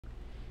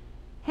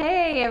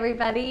Hey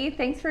everybody,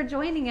 thanks for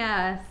joining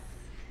us.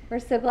 We're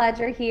so glad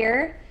you're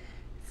here.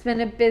 It's been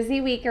a busy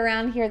week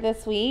around here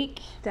this week.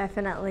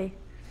 Definitely.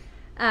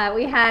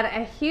 We had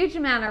a huge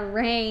amount of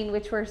rain,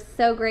 which we're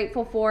so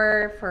grateful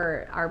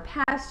for our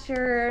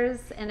pastures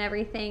and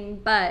everything,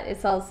 but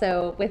it's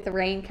also, with the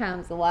rain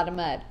comes a lot of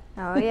mud.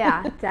 Oh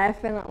yeah,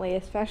 definitely,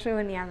 especially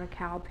when you have a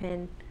cow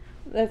pen.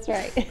 That's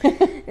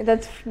right.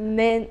 That's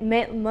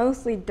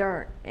mostly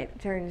dirt. It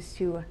turns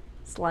to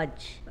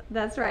sludge.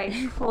 That's right,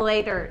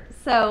 clay dirt.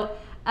 So,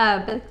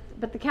 but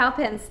the cow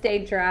pens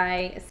stayed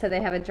dry, so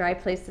they have a dry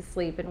place to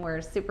sleep, and we're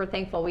super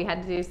thankful. We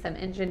had to do some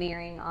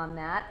engineering on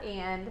that,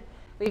 and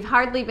we've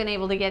hardly been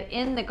able to get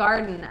in the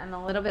garden. I'm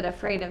a little bit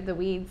afraid of the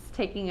weeds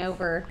taking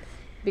over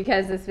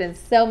because it's been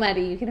so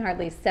muddy you can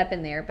hardly step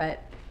in there.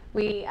 But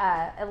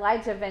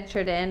Elijah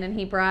ventured in, and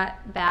he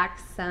brought back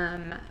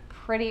some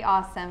pretty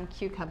awesome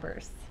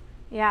cucumbers.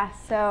 Yeah,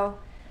 so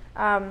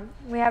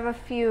we have a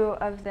few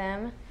of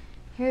them.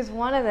 Here's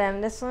one of them.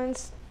 This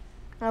one's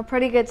a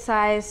pretty good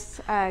sized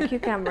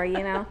cucumber,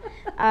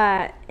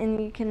 and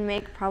you can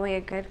make probably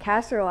a good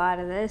casserole out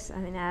of this. I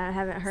mean, I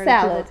haven't heard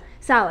Salad. of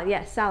salad.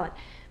 Yes, salad.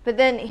 But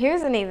then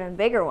here's an even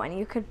bigger one.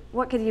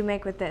 What could you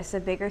make with this? A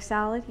bigger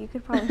salad? You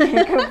could probably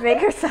make a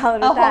bigger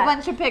salad with A whole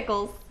bunch of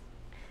pickles.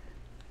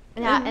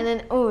 Yeah, and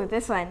then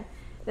this one.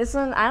 This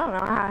one, I don't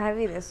know how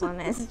heavy this one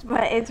is,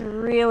 but it's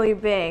really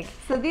big.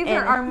 So these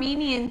are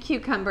Armenian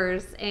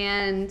cucumbers,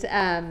 and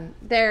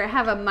they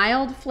have a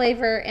mild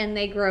flavor, and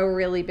they grow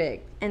really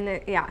big. And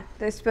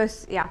they're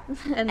supposed to,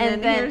 And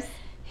then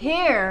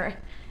here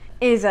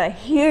is a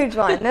huge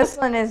one. This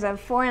one is a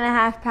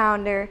 4.5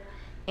 pounder,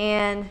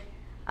 and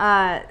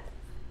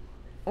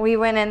we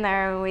went in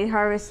there and we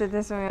harvested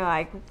this one. We were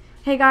like,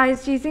 hey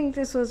guys, do you think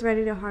this was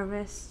ready to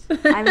harvest?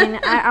 I mean,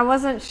 I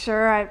wasn't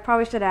sure. I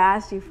probably should have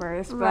asked you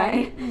first, but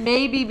right.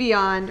 Maybe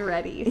beyond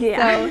ready.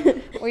 Yeah.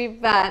 So we've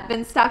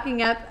been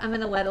stocking up. I'm going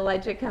to let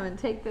Elijah come and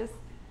take this.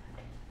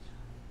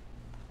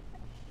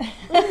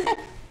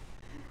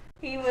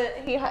 He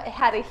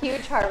had a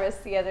huge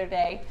harvest the other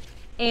day.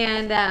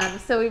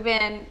 And so we've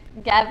been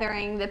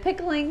gathering the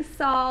pickling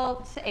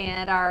salt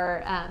and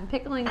our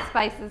pickling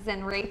spices,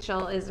 and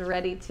Rachel is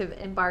ready to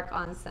embark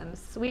on some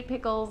sweet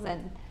pickles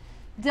and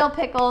dill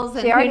pickles,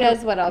 and who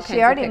knows what else.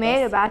 She already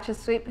made a batch of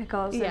sweet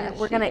pickles, Yeah, and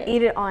we're going to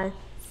eat it on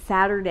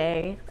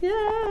Saturday.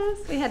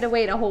 Yes. We had to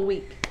wait a whole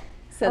week.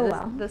 So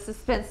Oh, the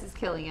suspense is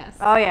killing us.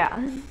 Oh,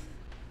 yeah.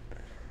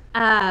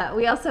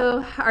 We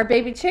also, our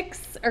baby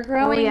chicks are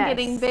growing, yes.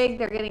 getting big.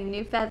 They're getting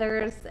new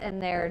feathers,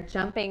 and they're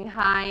jumping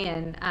high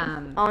and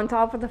On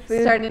top of the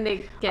food. starting to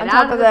get on out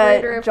top of of the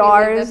brooder the if we leave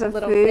jars this of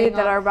little food thing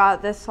that are off.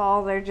 about this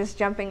tall, they're just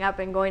jumping up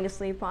and going to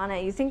sleep on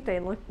it. You think they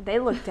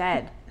look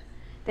dead.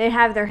 They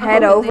have their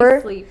head when they over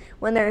sleep.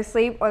 when they're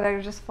asleep, or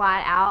they're just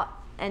flat out,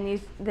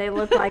 and they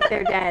look like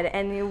they're dead.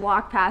 And you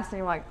walk past and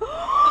you're like,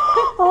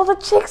 all the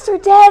chicks are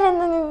dead, and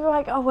then you're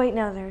like, oh wait,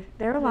 no,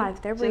 they're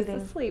alive, they're breathing.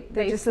 Just asleep.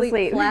 They're They just sleep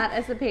asleep. flat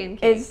as a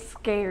pancake. It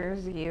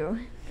scares you.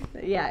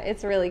 Yeah,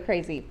 it's really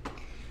crazy.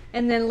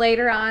 And then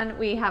later on,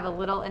 we have a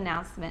little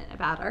announcement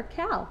about our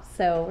cow.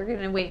 So we're going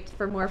to wait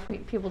for more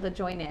people to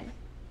join in.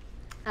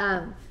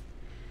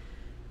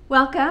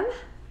 Welcome.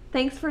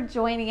 Thanks for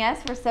joining us.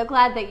 We're so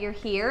glad that you're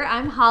here.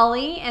 I'm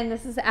Holly, and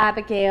this is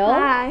Abigail.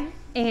 Hi.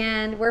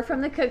 And we're from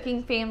the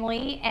cooking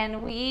family,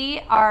 and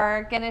we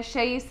are going to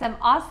show you some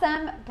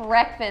awesome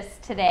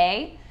breakfast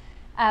today.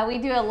 We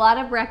do a lot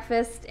of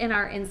breakfast in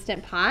our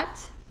Instant Pot.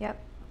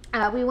 Yep.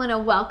 We want to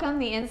welcome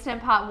the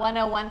Instant Pot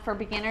 101 for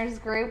Beginners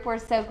group. We're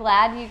so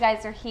glad you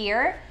guys are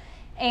here.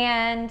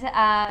 And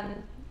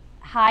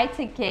hi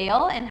to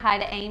Gail and hi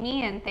to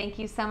Amy, and thank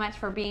you so much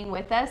for being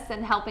with us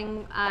and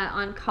helping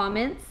on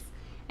comments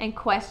and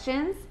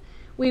questions.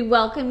 We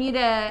welcome you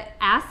to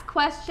ask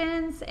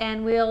questions,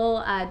 and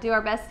we'll do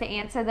our best to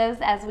answer those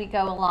as we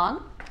go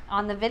along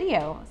on the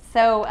video.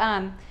 So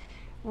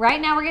right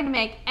now we're going to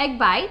make egg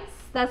bites.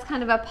 That's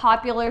kind of a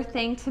popular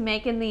thing to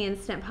make in the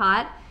Instant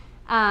Pot.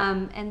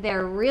 And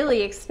they're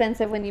really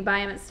expensive when you buy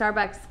them at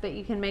Starbucks, but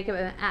you can make them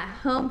at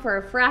home for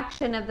a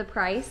fraction of the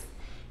price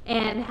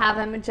and have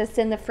them just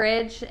in the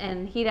fridge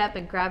and heat up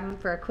and grab them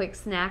for a quick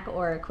snack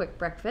or a quick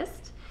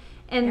breakfast.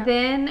 And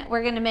then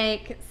we're going to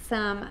make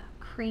some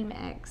cream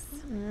eggs.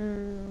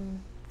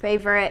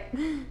 Favorite.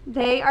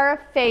 They are a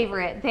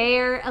favorite.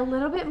 They're a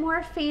little bit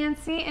more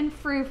fancy and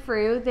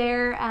frou-frou.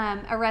 They're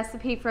a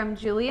recipe from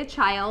Julia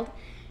Child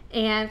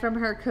and from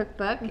her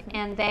cookbook,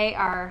 and they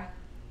are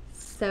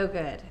so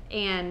good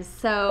and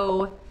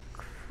so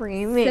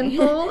Creamy.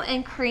 simple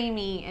and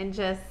creamy, and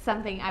just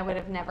something I would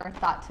have never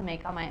thought to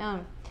make on my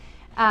own.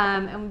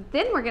 And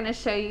then we're going to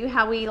show you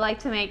how we like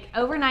to make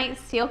overnight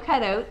steel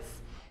cut oats.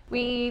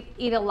 We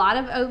eat a lot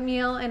of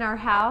oatmeal in our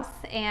house,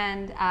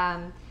 and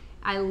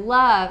I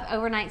love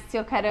overnight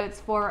steel cut oats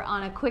for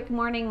on a quick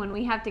morning when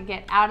we have to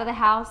get out of the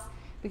house,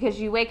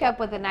 because you wake up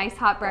with a nice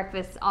hot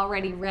breakfast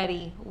already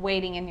ready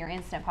waiting in your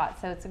Instant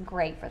Pot. So it's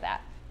great for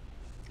that.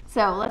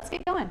 So let's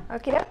get going.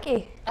 Okie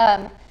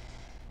dokie.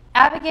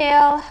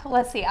 Abigail,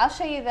 let's see, I'll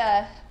show you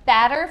the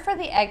batter for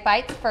the egg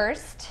bites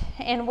first.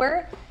 And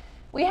we're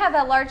we have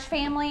a large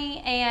family,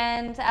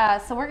 and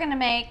so we're gonna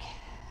make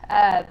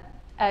a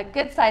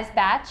good sized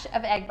batch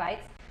of egg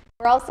bites.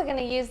 We're also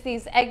gonna use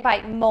these egg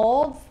bite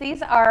molds.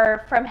 These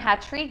are from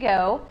Hatchery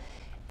Go,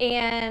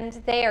 and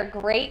they are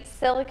great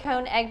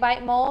silicone egg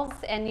bite molds,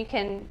 and you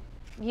can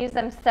use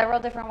them several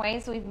different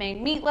ways. We've made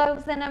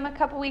meatloaves in them a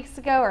couple weeks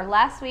ago or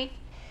last week,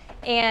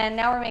 and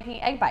now we're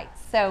making egg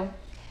bites. So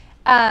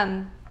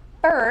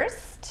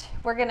first,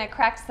 we're gonna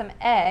crack some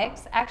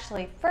eggs.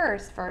 Actually,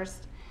 first,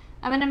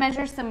 I'm gonna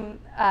measure some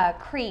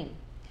cream.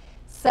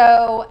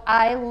 So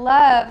I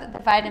love the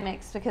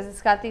Vitamix because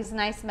it's got these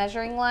nice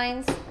measuring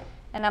lines,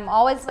 and I'm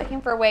always looking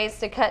for ways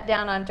to cut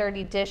down on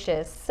dirty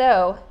dishes.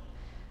 So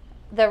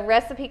the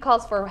recipe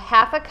calls for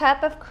 1/2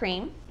 cup of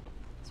cream.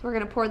 So we're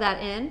gonna pour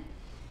that in.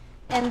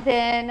 And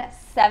then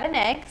 7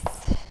 eggs.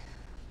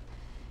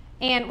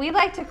 And we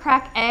like to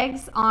crack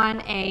eggs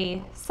on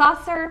a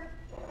saucer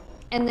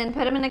and then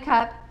put them in a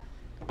cup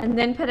and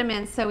then put them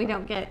in so we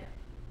don't get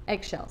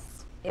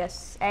eggshells.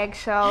 Yes,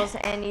 eggshells,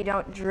 and you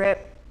don't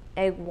drip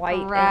egg white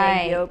and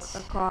egg yolk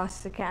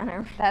across the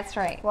counter. That's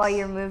right. While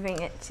you're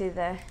moving it to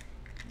the...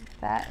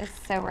 That is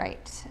so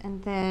right.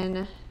 And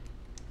then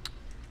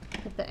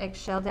put the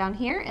eggshell down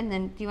here, and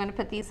then do you want to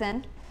put these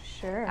in?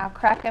 Sure. I'll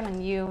crack them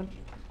and you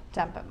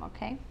dump them,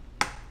 okay?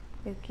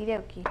 Okie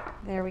dokie.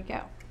 There we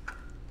go.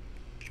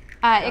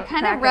 It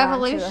kind of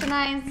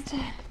revolutionized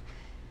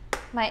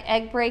my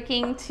egg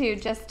breaking to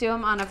just do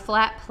them on a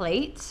flat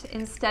plate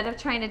instead of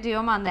trying to do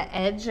them on the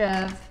edge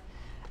of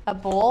a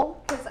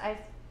bowl, because I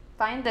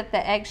find that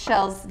the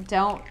eggshells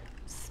don't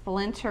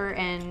splinter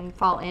and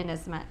fall in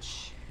as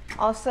much.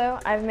 Also,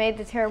 I've made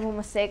the terrible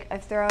mistake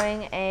of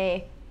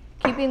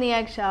keeping the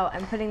eggshell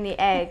and putting the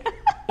egg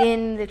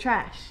in the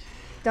trash.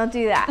 Don't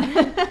do that.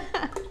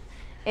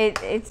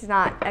 It's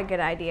not a good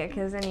idea,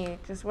 because then you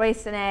just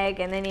waste an egg,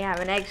 and then you have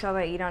an eggshell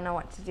that you don't know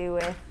what to do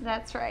with.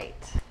 That's right.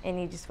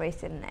 And you just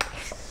wasted an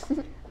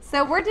egg.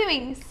 So we're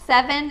doing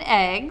 7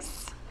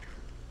 eggs.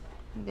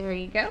 There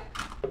you go.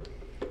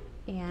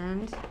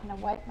 And I'm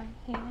gonna wipe my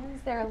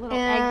hands. They're a little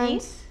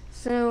eggy.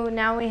 So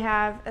now we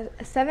have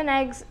 7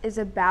 eggs is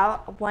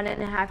about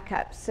 1.5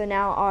 cups. So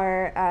now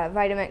our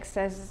Vitamix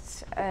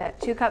says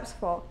it's 2 cups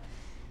full,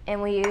 and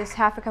we use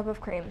 1/2 cup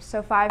of cream.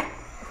 So five.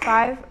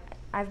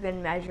 I've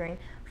been measuring.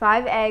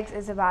 5 eggs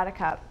is about a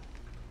cup,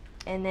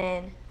 and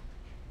then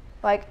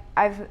like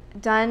I've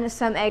done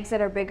some eggs that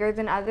are bigger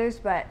than others,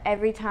 but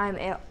every time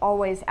it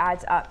always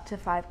adds up to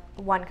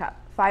 1 cup.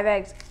 5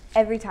 eggs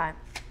every time.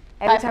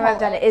 Every time I've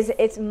done it,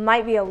 it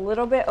might be a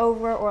little bit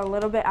over or a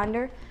little bit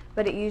under,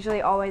 but it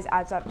usually always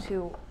adds up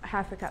to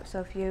 1/2 cup.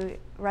 So if your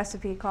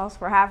recipe calls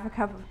for 1/2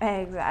 cup of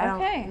eggs, I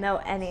don't know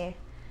any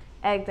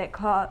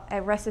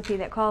recipe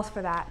that calls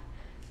for that,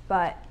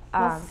 but.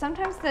 Well,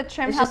 sometimes the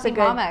Trim Healthy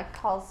Mama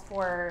calls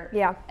for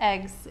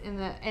eggs in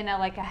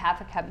like a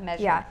 1/2 cup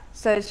measure. Yeah,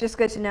 so it's just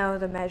good to know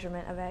the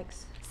measurement of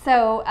eggs.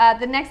 So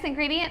the next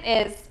ingredient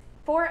is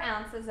 4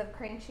 ounces of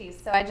cream cheese.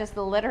 So I just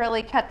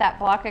literally cut that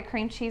block of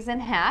cream cheese in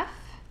half,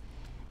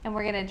 and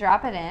we're gonna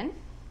drop it in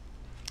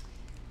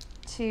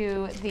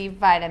to the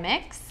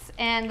Vitamix.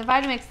 And the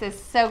Vitamix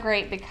is so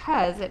great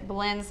because it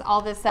blends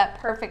all this up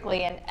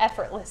perfectly and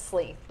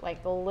effortlessly. Like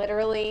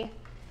literally,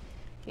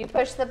 you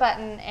push the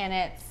button and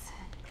it's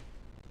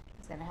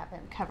gonna have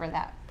him cover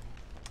that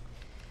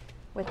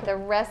with the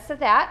rest of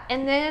that,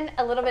 and then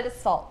a little bit of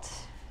salt.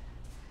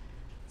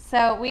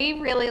 So we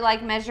really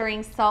like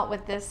measuring salt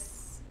with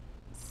this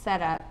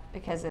setup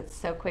because it's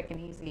so quick and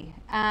easy.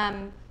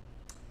 I'm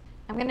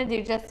gonna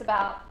do just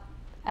about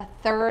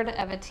 1/3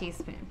 of a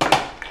teaspoon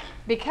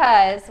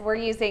because we're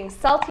using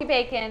salty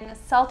bacon,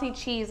 salty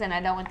cheese, and I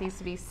don't want these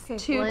to be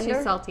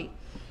too salty.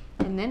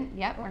 And then,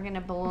 we're gonna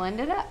blend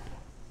it up.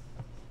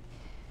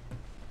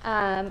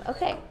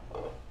 Okay.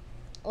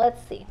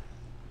 Let's see.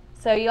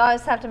 So you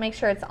always have to make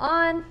sure it's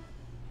on.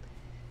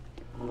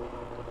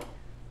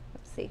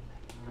 Let's see.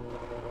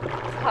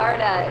 It's hard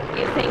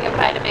using a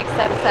Vitamix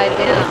upside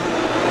down.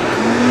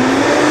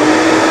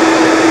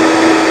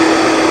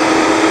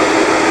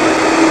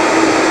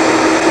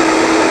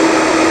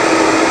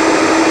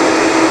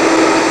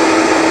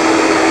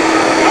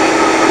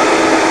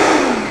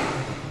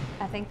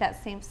 I think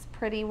that seems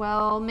pretty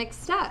well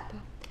mixed up.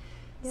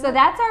 So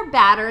that's our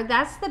batter,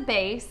 that's the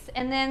base,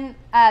 and then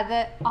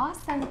the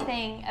awesome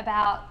thing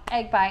about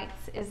egg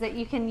bites is that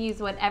you can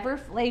use whatever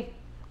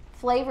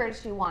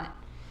flavors you want.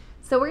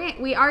 So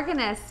we are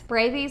gonna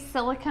spray these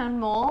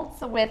silicone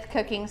molds with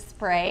cooking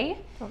spray,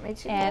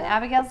 and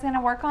Abigail's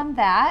gonna work on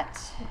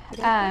that.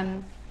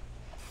 I'm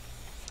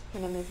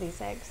gonna move these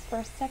eggs for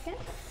a second.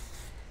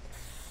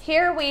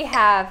 Here we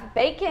have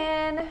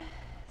bacon,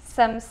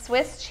 some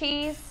Swiss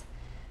cheese,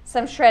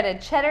 some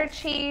shredded cheddar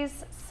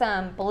cheese,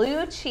 some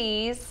blue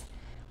cheese.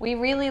 We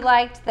really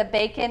liked the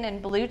bacon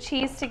and blue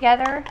cheese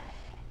together.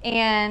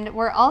 And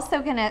we're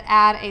also gonna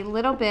add a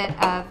little bit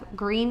of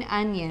green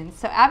onion.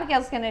 So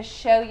Abigail's gonna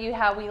show you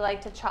how we like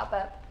to chop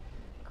up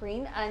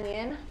green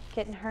onion.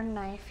 Getting her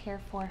knife here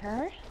for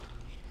her.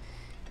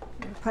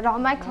 Put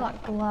on my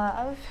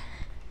glove.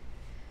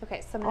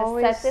 Okay, so I'm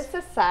gonna set this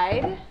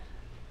aside.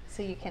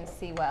 so you can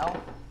see well.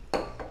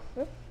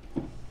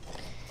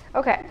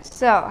 Okay,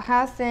 so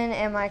how thin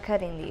am I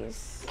cutting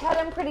these? Cut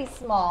them pretty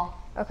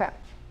small. Okay.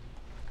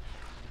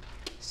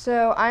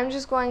 So I'm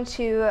just going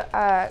to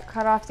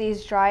cut off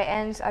these dry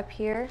ends up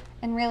here.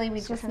 And really,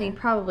 we just need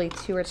probably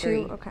 2 or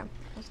 3. Okay. I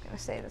was going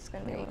to say that's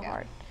going to be a little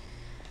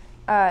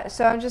hard.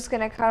 So I'm just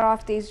going to cut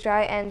off these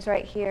dry ends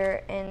right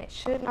here, and it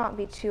should not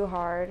be too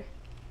hard.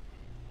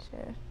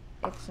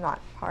 It's not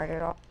hard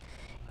at all.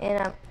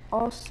 And I'm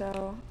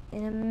also,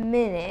 in a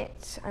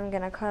minute, I'm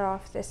going to cut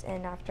off this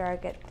end after I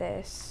get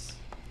this.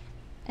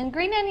 And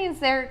green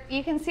onions,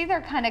 you can see they're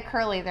kind of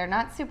curly. They're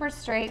not super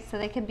straight, so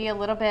they can be a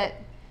little bit,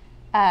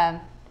 I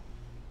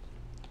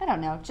don't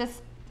know,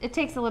 just it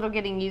takes a little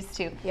getting used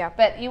to. Yeah.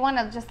 But you want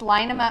to just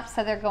line them up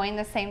so they're going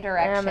the same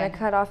direction. And I'm going to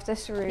cut off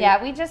this root. Yeah,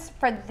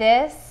 for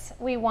this,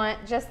 we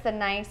want just the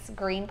nice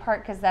green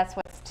part because that's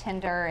what's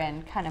tender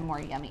and kind of more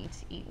yummy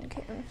to eat.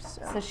 Okay.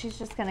 So she's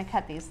just going to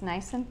cut these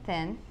nice and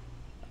thin.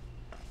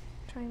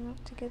 Try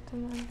not to get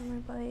them under my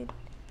blade.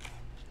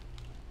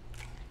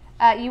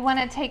 You want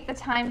to take the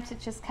time to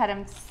just cut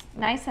them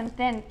nice and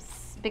thin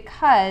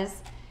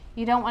because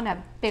you don't want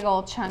a big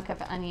old chunk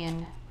of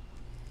onion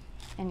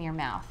in your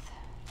mouth.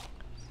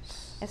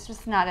 It's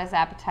just not as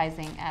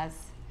appetizing as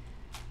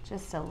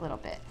just a little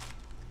bit.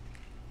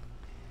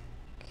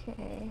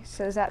 Okay,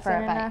 so is that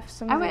thin enough?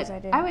 Some of these I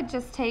did. I would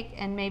just take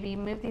and maybe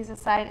move these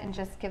aside and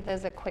just give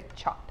those a quick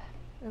chop.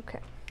 Okay.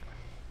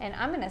 And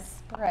I'm going to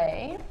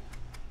spray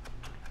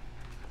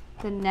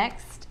the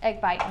next egg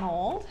bite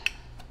mold,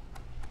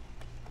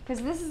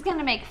 because this is going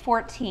to make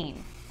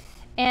 14.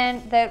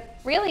 And the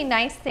really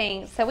nice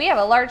thing, so we have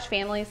a large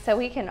family, so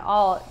we can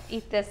all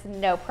eat this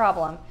no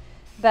problem.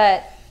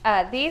 But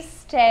these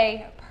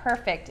stay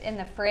perfect in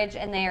the fridge,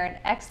 and they are an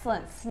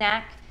excellent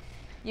snack.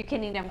 You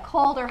can eat them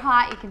cold or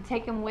hot. You can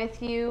take them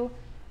with you.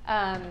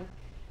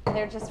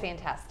 They're just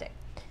fantastic.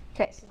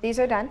 Okay, so these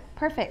are done.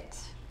 Perfect.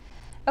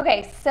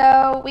 Okay,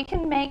 so we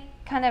can make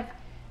kind of,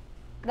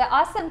 the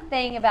awesome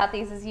thing about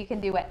these is you can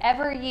do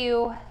whatever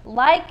you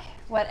like,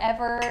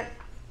 whatever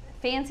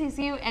fancies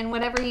you, and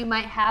whatever you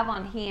might have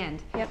on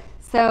hand. Yep.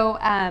 So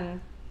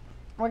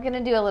we're going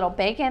to do a little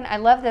bacon. I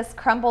love this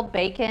crumbled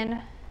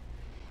bacon.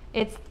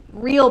 It's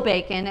real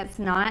bacon. It's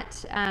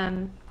not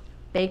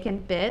bacon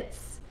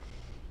bits.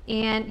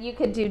 And you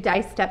could do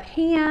diced up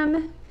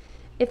ham.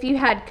 If you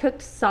had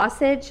cooked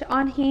sausage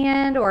on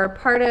hand, or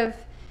part of,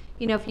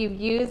 if you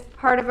used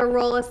part of a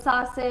roll of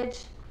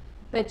sausage,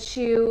 but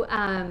you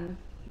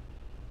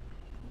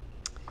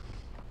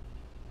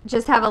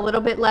just have a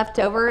little bit left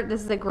over,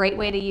 this is a great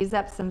way to use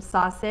up some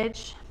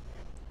sausage.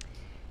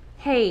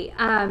 Hey,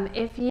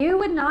 if you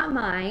would not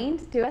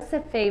mind, do us a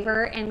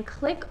favor and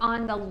click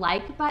on the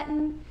like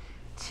button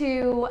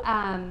to,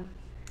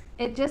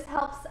 it just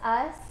helps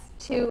us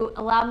to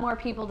allow more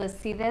people to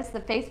see this.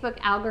 The Facebook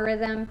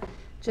algorithm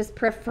just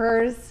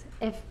prefers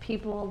if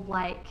people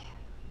like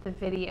the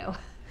video.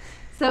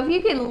 So if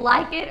you can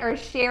like it or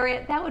share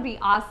it, that would be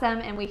awesome,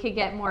 and we could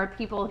get more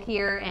people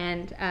here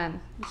and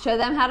show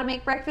them how to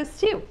make breakfast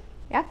too.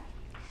 Yeah.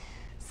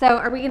 So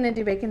are we going to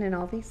do bacon in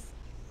all these?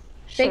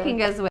 Sure. Bacon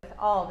goes with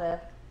all the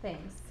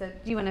things. So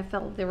do you want to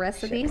fill the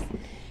rest of these?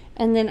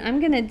 And then I'm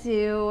going to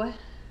do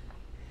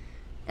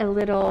a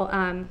little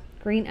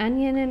green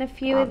onion in a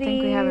few of these. I don't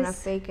think we have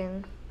enough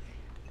bacon.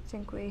 I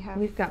think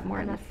we've got more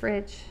in the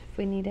fridge if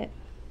we need it.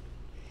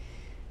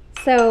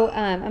 So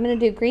I'm going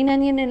to do green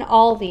onion in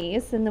all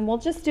these, and then we'll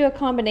just do a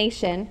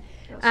combination.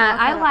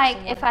 I like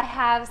if I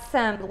have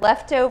some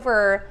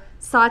leftover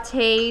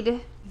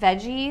sauteed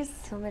veggies.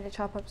 Do you want me to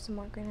chop up some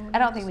more green onions? I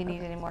don't think we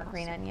need any more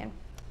green onion.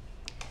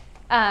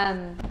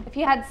 If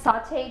you had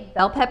sauteed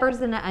bell peppers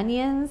and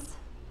onions,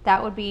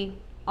 that would be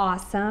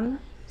awesome.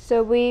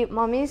 So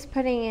Mommy's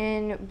putting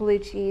in blue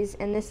cheese,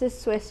 and this is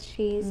Swiss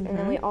cheese, and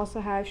then we also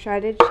have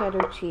shredded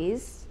cheddar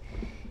cheese.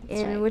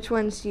 And which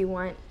ones do you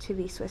want to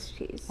be Swiss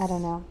cheese? I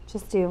don't know.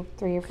 Just do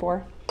 3 or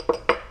 4.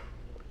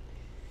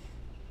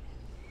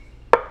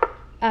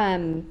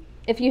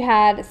 If you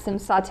had some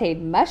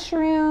sauteed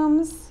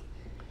mushrooms,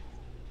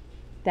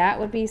 that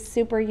would be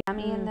super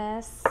yummy in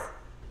this.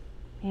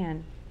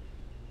 Man.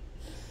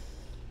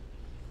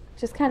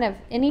 Just kind of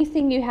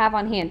anything you have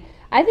on hand.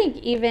 I think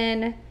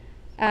even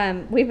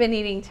we've been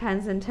eating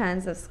tons and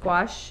tons of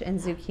squash and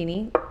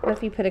zucchini. What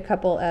if you put a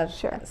couple of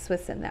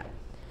Swiss in that?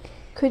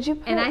 Could you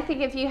put, and I think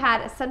if you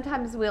had,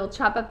 sometimes we'll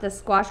chop up the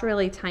squash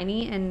really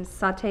tiny and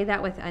saute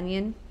that with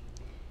onion.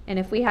 And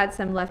if we had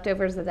some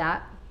leftovers of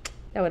that,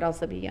 that would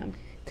also be yum.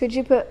 Could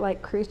you put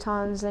like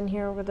croutons in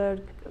here with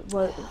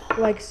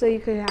so you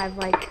could have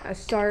like a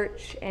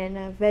starch and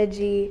a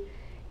veggie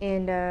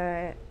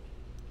and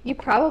you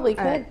probably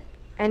could.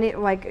 And it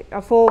like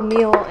a full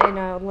meal in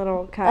a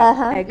little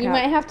cup. Egg cup. You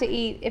might have to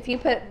eat, if you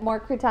put more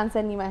croutons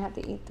in, you might have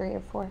to eat 3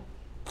 or 4.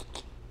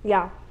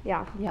 Yeah.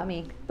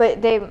 Yummy.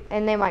 But they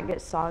might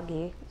get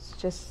soggy. It's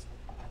just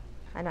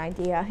an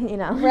idea,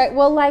 Right.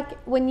 Well, like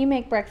when you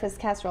make breakfast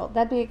casserole,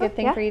 that'd be a good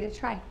thing for you to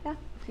try. Yeah.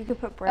 You could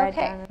put bread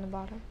down in the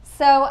bottom.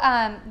 So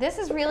this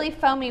is really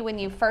foamy when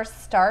you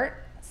first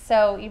start.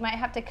 So you might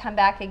have to come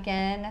back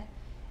again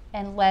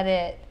and let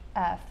it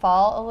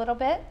fall a little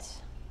bit.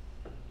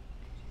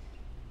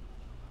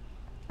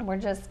 And we're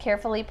just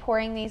carefully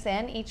pouring these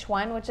in, each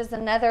one, which is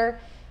another,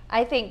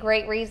 I think,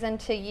 great reason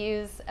to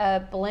use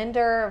a blender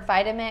or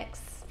Vitamix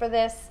for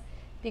this,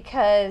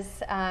 because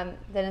then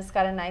it's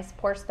got a nice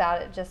pour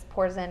spout. It just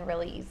pours in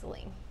really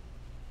easily.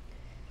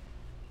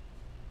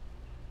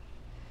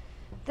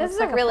 This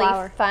is a really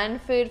fun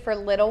food for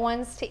little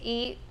ones to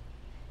eat.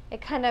 It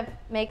kind of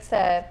makes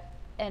a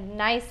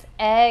nice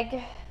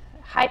egg,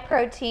 high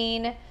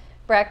protein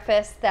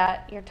breakfast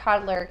that your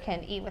toddler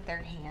can eat with their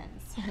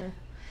hands.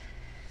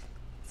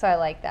 So I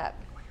like that.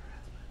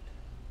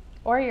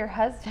 Or your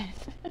husband,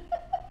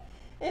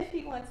 if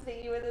he wants to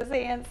eat with his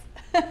hands.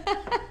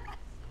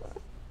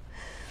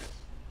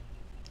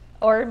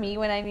 Or me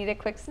when I need a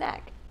quick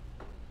snack.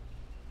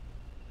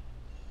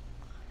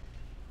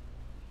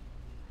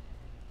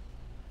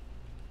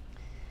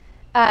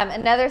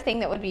 Another thing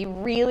that would be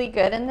really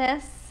good in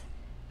this,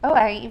 oh,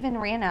 I even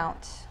ran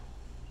out.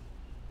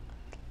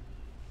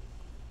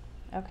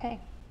 Okay.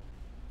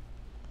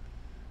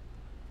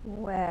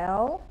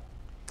 Well,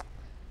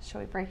 shall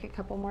we break a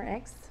couple more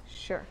eggs?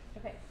 Sure.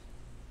 Okay.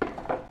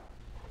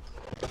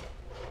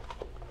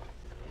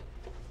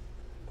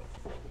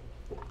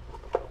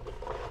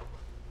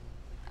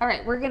 All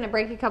right, we're gonna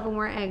break a couple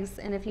more eggs,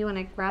 and if you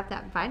wanna grab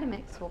that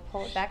Vitamix, we'll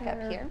pull it back up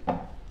here.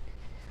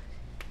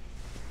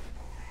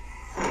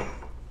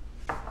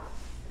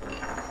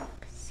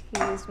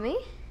 Excuse me.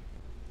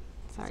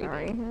 Sorry.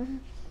 There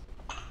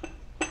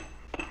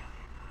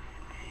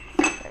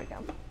we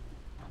go.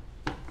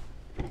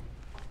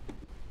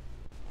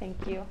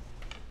 Thank you.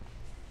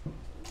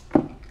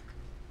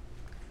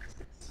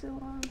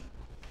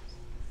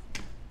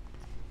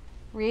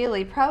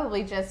 Really,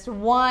 probably just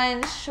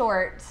one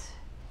short,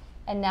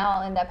 and now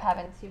I'll end up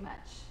having too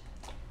much.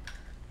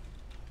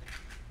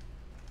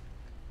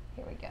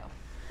 Here we go.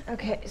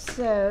 Okay,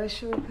 so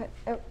should we put,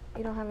 oh,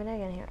 you don't have an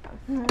egg in here.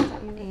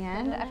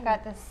 And I've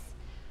got this,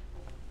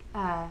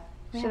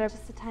 should I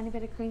just a tiny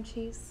bit of cream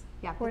cheese?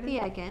 Yeah, pour put it the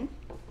in? egg in.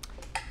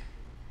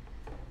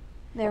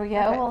 There we go.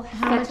 Okay. We'll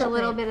How get much a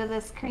little cream? bit of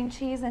this cream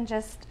cheese and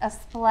just a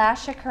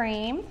splash of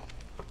cream.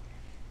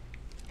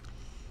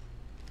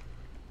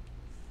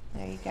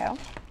 There you go.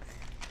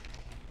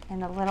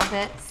 And a little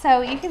bit.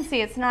 So you can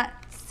see it's not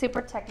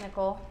super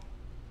technical.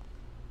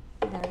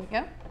 There we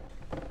go.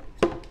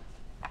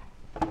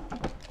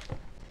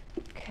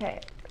 Okay,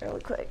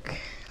 really quick.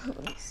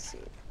 Let me see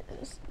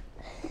this.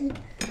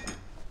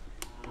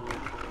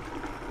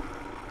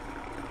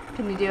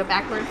 Can you do it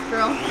backwards,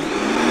 girl?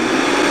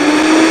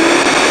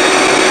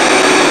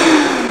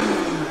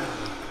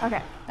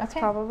 Okay, that's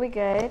probably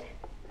good.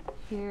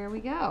 Here we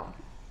go.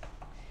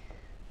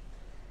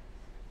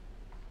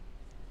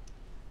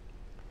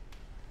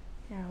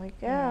 There we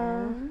go.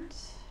 And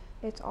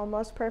it's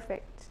almost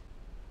perfect.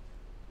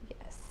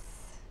 yes.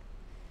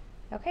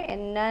 Okay,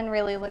 and none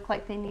really look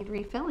like they need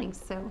refilling,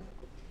 so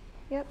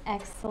Yep.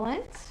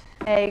 excellent.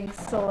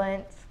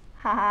 Excellent.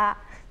 Haha.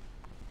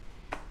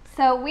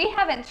 So we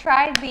haven't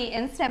tried the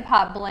Instant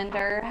Pot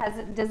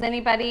blender. Does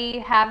anybody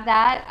have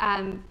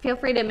that? Feel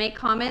free to make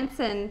comments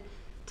and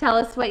tell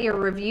us what your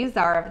reviews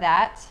are of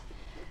that.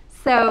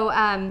 So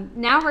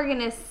now we're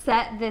gonna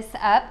set this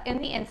up in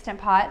the Instant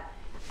Pot.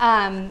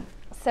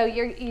 So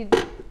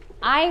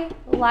I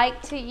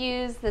like to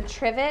use the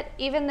trivet,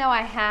 even though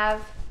I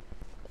have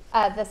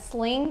the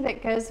sling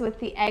that goes with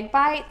the egg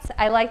bites.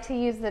 I like to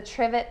use the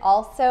trivet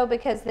also,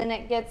 because then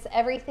it gets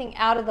everything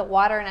out of the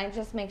water, and I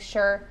just make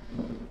sure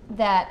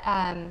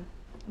that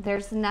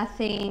there's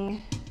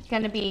nothing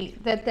going to be,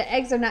 that the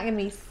eggs are not going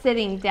to be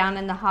sitting down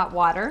in the hot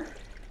water.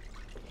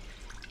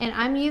 And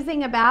I'm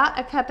using about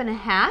 1.5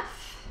 cups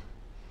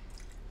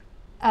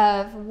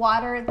of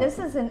water. This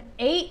is an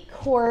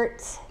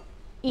 8-quart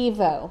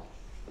Evo.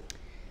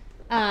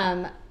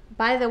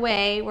 By the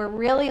way, we're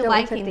really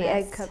liking the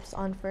this. egg cups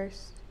on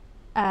first.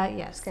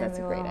 Yes, It's gonna that's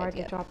be a a great little hard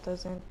idea. to drop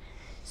those in.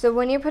 So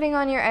when you're putting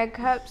on your egg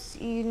cups,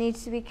 you need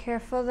to be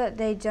careful that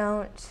they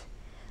don't.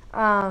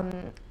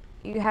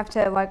 You have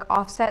to like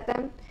offset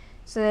them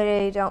so that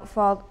they don't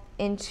fall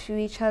into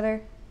each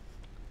other.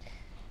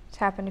 It's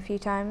happened a few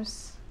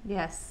times.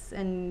 Yes,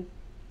 and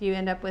you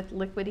end up with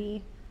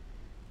liquidy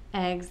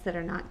eggs that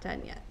are not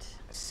done yet.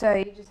 So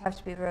you just have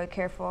to be really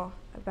careful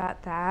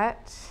about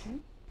that. Okay.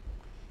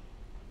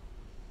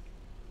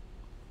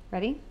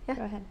 Ready? Yeah.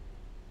 Go ahead.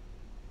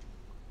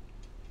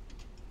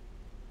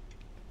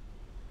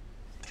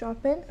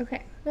 Drop in.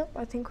 Okay. Nope,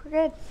 I think we're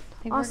good.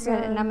 I think we're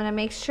good. And I'm going to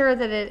make sure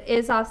that it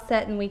is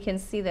offset and we can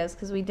see those,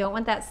 because we don't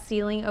want that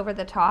sealing over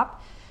the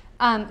top.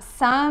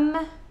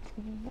 Some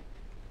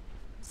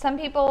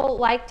people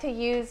like to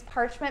use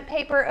parchment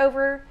paper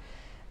over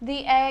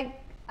the egg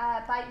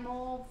bite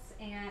molds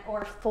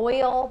or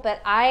foil,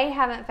 but I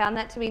haven't found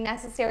that to be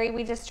necessary.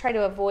 We just try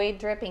to avoid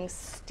dripping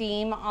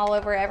steam all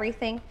over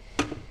everything.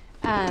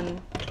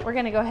 We're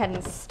going to go ahead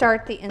and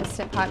start the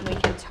Instant Pot, and we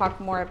can talk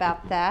more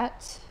about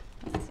that.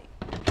 Let's see.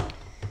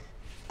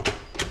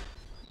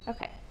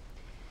 Okay.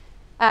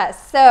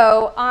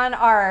 So on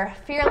our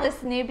Fearless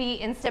Newbie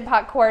Instant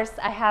Pot course,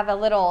 I have a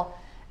little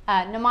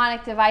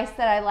mnemonic device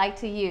that I like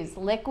to use: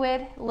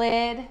 liquid,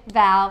 lid,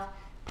 valve,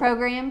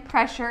 program,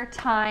 pressure,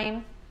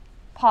 time,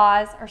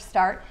 pause, or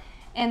start.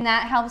 And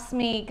that helps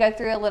me go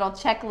through a little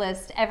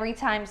checklist every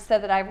time so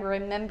that I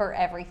remember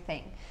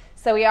everything.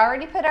 So we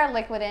already put our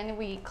liquid in,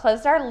 we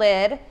closed our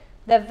lid.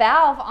 The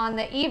valve on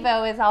the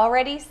Evo is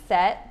already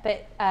set,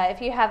 but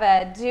if you have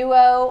a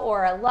Duo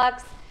or a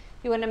Lux,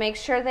 you want to make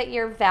sure that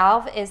your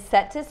valve is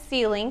set to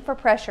sealing for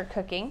pressure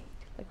cooking.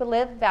 Liquid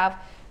lid, valve,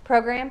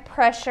 program,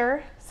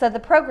 pressure. So the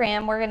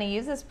program we're going to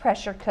use is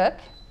pressure cook.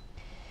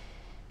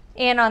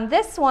 And on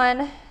this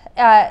one,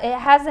 it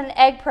has an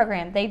egg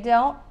program. They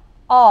don't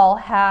all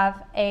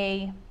have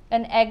an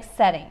egg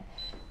setting.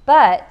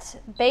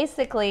 But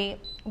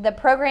basically, the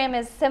program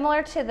is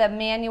similar to the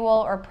manual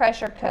or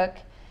pressure cook,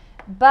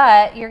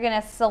 but you're going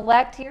to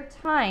select your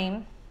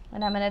time,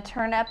 and I'm going to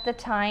turn up the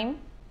time.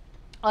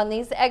 On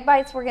these egg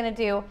bites, we're going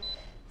to do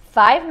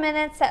 5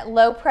 minutes at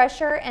low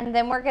pressure, and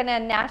then we're going to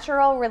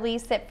natural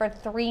release it for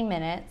 3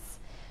 minutes.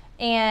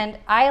 And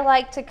I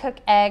like to cook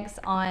eggs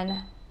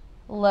on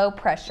low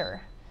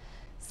pressure.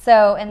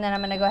 So, and then I'm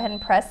going to go ahead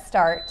and press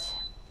start.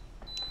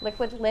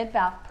 Liquid lid,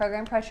 valve,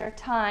 program, pressure,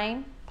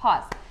 time,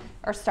 pause,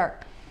 or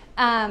start.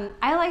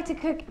 I like to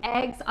cook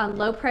eggs on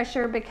low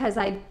pressure because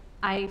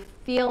I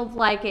feel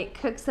like it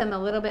cooks them a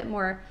little bit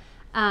more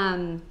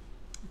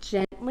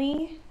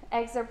gently.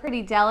 Eggs are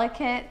pretty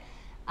delicate.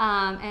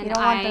 And you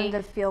don't want them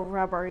to feel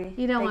rubbery.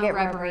 You don't want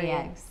rubbery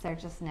eggs. They're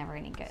just never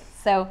any good.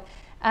 So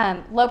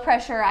low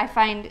pressure, I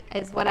find,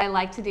 is what I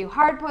like to do.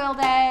 Hard-boiled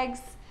eggs,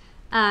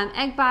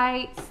 egg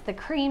bites, the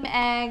cream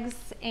eggs,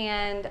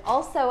 and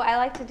also I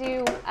like to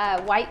do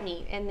white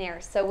meat in there.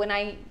 So when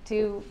I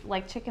do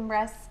like chicken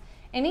breasts,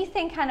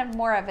 anything kind of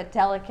more of a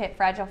delicate,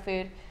 fragile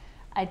food,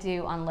 I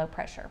do on low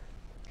pressure.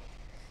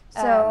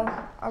 So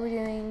are we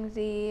doing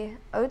the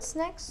oats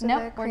next?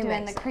 Nope, we're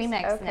doing the cream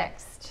eggs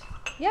next.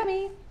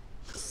 Yummy.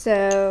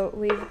 So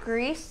we've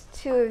greased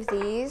 2 of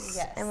these,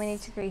 yes, and we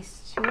need to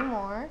grease 2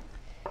 more.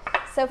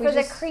 So for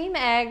the cream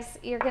eggs,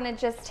 you're going to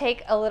just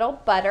take a little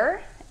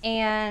butter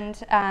and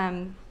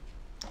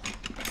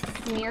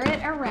smear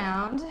it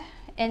around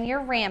in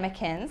your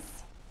ramekins.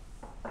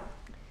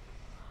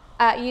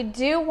 You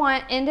do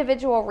want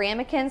individual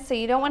ramekins, so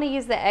you don't want to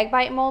use the egg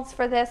bite molds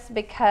for this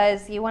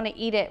because you want to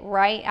eat it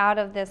right out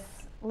of this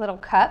little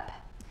cup.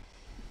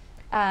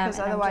 Because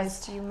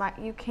otherwise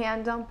you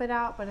can dump it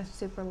out, but it's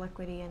super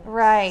liquidy and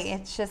right.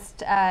 It's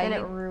just and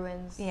it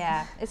ruins.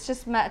 Yeah, it's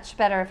just much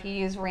better if you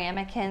use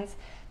ramekins.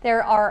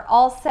 There are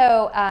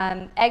also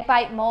egg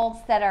bite molds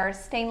that are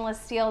stainless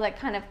steel that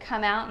kind of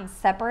come out and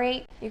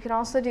separate. You can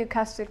also do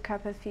custard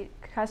cups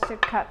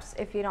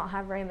if you don't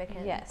have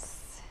ramekins.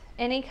 Yes.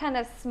 Any kind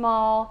of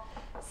small,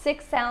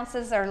 6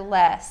 ounces or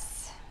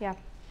less. Yeah.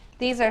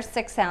 These are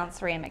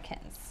 6-ounce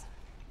ramekins.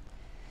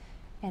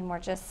 And we're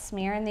just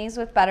smearing these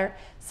with butter.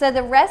 So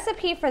the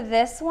recipe for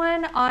this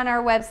one on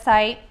our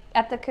website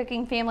at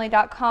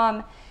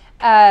thecookingfamily.com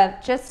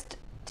just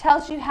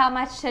tells you how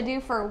much to do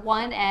for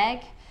 1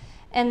 egg.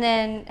 And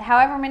then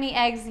however many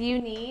eggs you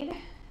need,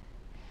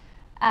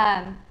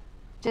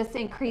 just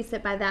increase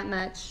it by that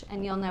much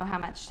and you'll know how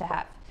much to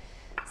have.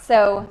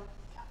 So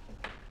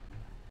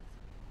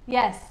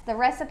yes, the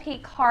recipe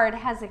card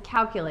has a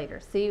calculator.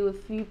 So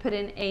if you put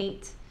in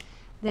 8,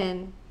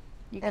 then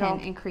you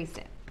can increase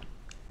it.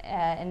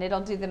 And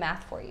it'll do the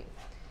math for you,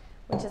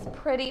 which is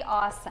pretty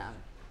awesome.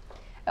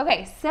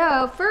 Okay,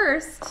 so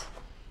first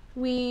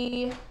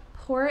we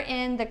pour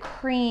in the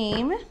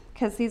cream,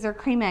 because these are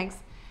cream eggs,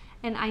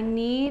 and I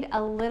need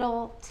a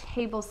little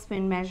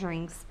tablespoon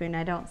measuring spoon.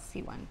 I don't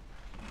see one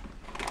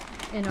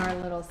in our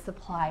little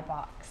supply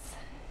box.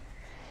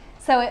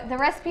 So the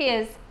recipe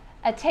is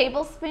a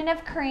tablespoon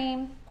of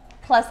cream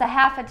plus a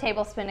half a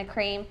tablespoon of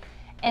cream,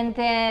 and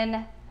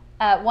then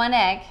 1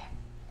 egg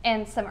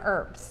and some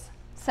herbs.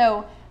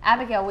 So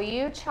Abigail, will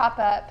you chop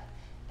up,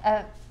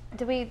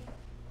 did we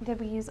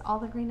use all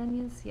the green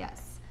onions?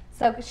 Yes.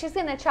 So she's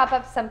gonna chop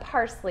up some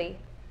parsley.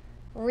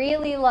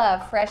 Really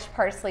love fresh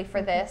parsley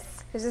for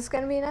this. Is this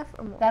gonna be enough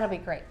or more? That'll be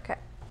great. Okay.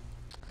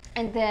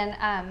 And then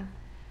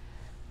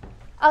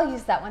I'll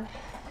use that one.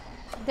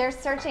 They're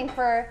searching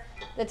for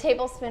the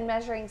tablespoon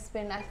measuring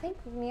spoon. I think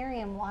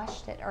Miriam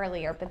washed it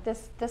earlier, but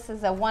this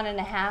is a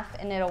 1.5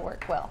 and it'll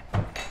work well.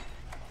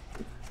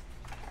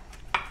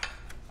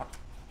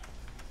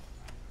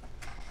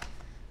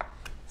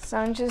 So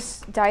I'm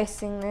just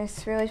dicing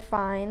this really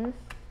fine.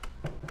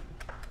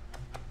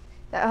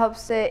 That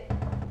helps it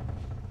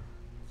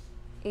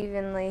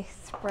evenly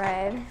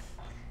spread.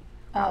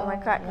 Oh, my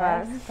cut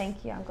glass. Yes,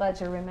 thank you. I'm glad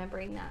you're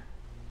remembering that.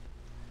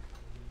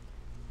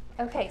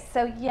 Okay,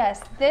 so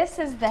yes, this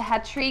is the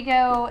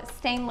Hatrigo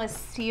stainless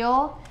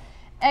steel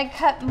egg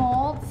cup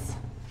molds.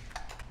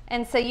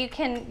 And so you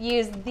can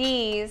use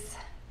these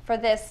for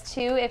this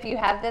too if you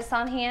have this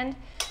on hand.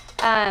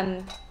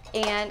 And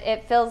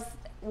it fills,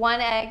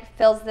 1 egg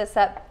fills this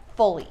up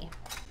fully.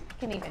 I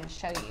can even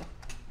show you.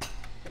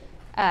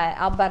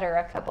 I'll butter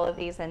a couple of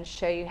these and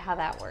show you how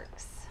that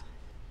works.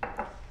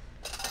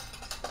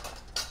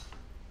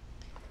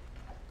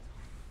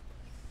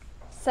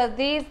 So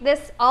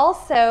this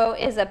also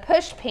is a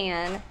push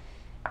pan,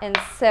 and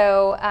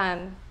so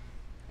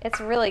it's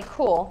really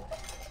cool.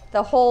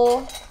 The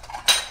hole,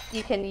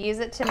 you can use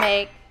it to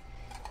make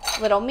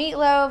little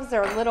meatloaves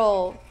or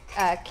little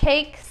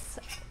cakes,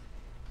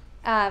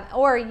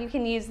 or you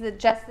can use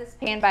just this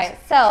pan by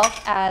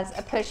itself as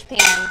a push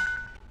pan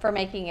for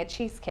making a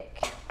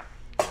cheesecake,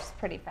 which is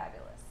pretty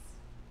fabulous.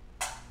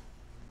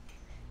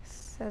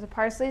 So the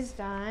parsley's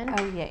done.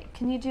 Oh yay!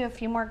 Can you do a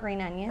few more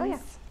green onions? Oh yeah.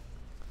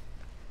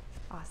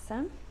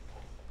 Awesome.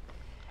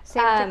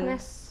 Same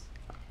thickness.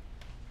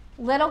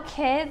 Little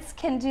kids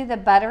can do the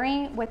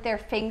buttering with their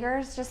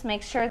fingers. Just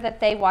make sure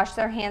that they wash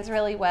their hands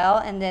really well,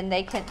 and then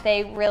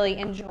they really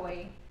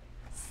enjoy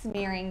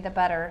smearing the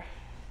butter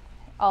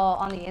all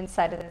on the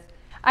inside of this.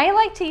 I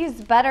like to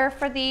use butter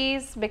for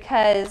these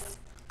because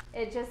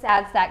it just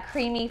adds that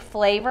creamy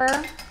flavor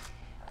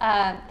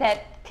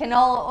that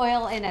canola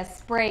oil in a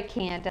spray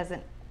can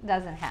doesn't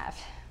have.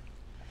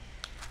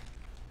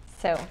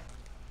 So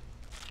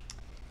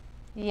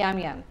yum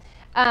yum.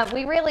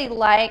 We really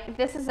like,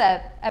 this is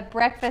a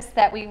breakfast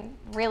that we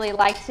really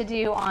like to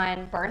do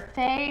on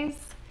birthdays.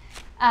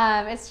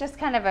 It's just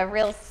kind of a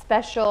real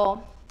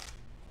special,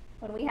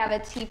 when we have a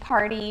tea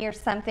party or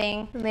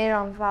something. We made it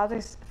on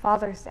Father's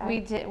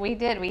Day. We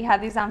did. We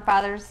had these on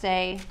Father's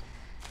Day.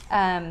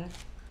 They're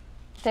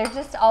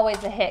just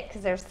always a hit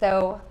because they're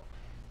so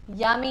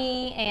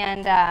yummy,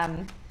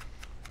 and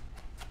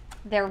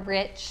they're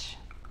rich,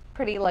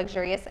 pretty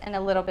luxurious, and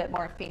a little bit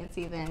more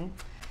fancy than,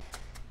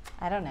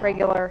 I don't know,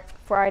 regular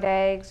fried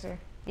eggs. Or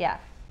yeah.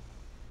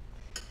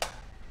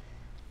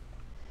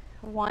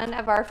 One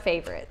of our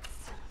favorites.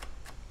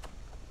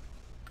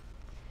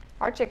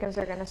 Our chickens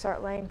are going to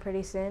start laying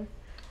pretty soon.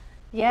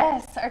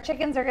 Yes, our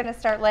chickens are going to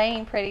start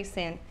laying pretty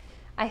soon.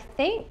 I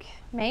think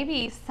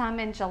maybe some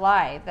in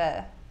July,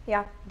 the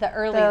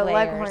early layers. The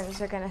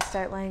leghorns are going to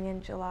start laying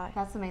in July.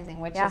 That's amazing,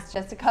 which is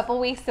just a couple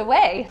weeks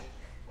away.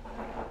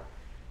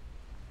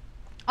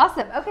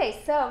 Awesome.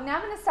 Okay, so now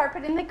I'm going to start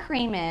putting the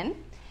cream in.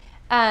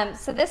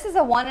 So this is a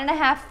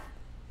 1.5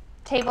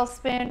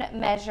 tablespoon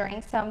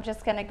measuring, so I'm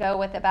just going to go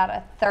with about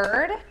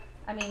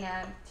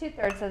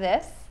 2/3 of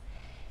this,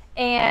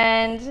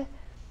 and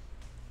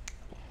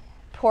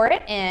pour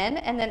it in,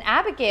 and then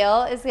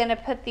Abigail is going to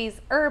put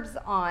these herbs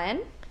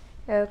on.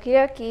 Okie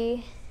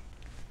dokie.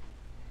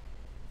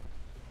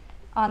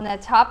 On the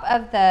top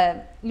of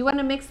you want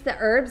to mix the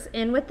herbs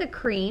in with the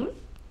cream,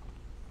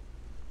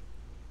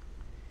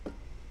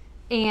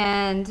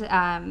 and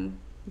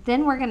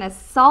then we're going to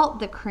salt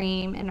the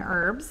cream and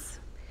herbs.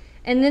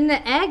 And then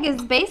the egg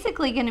is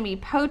basically going to be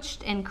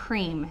poached in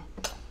cream.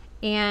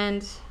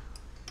 And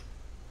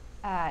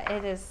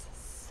it is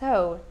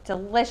so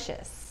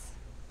delicious.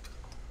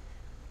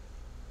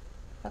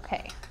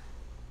 Okay.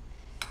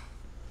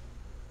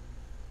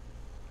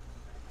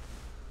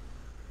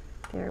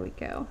 There we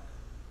go.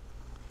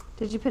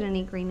 Did you put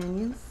any green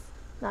onions?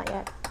 Not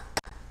yet.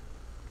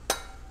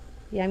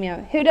 Yum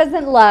yum. Who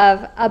doesn't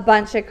love a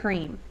bunch of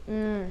cream?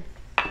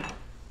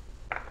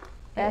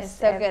 That's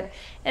so good.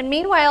 And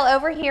meanwhile,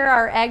 over here,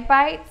 our egg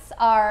bites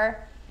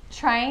are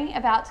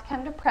about to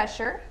come to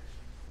pressure.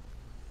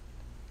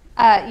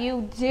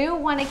 You do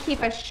want to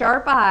keep a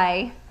sharp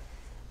eye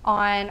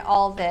on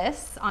all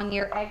this, on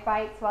your egg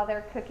bites while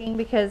they're cooking,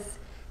 because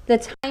the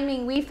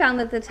timing, we found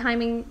that the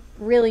timing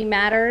really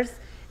matters.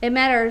 It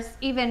matters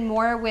even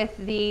more with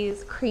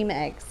these cream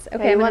eggs.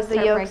 Okay, you want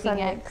the yolks on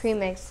the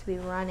cream eggs to be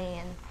runny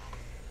and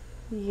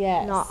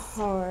not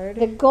hard.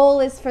 The goal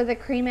is for the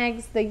cream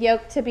eggs, the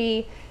yolk to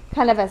be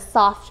kind of a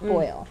soft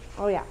boil.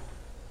 Oh yeah.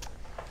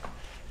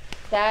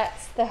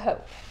 That's the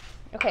hope.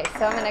 Okay,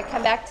 so I'm going to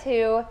come back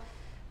to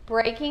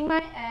breaking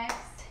my eggs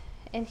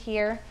in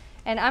here.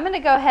 And I'm going to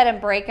go ahead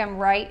and break them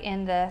right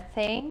in the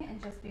thing,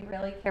 and just be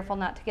really careful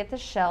not to get the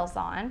shells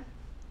on.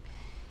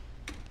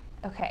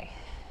 Okay.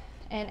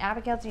 And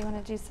Abigail, do you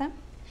want to do some?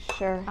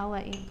 Sure. I'll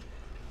let you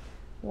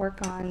work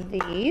on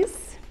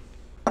these.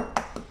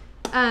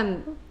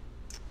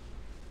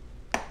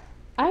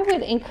 I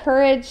would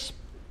encourage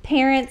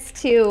parents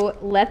to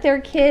let their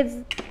kids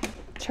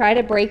try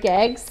to break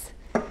eggs.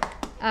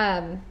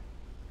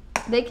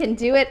 They can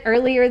do it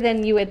earlier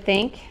than you would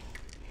think.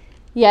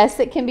 Yes,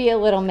 it can be a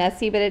little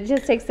messy, but it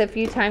just takes a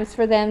few times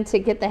for them to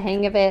get the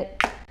hang of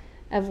it,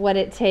 of what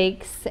it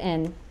takes.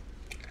 And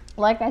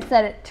like I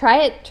said,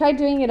 try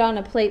doing it on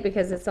a plate,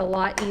 because it's a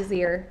lot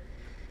easier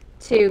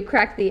to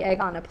crack the egg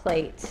on a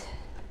plate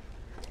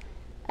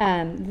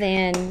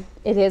than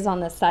it is on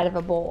the side of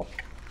a bowl.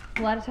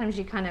 A lot of times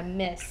you kind of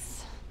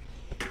miss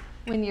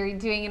when you're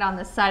doing it on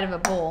the side of a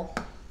bowl,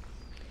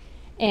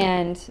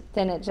 and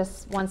then it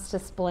just wants to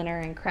splinter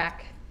and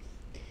crack.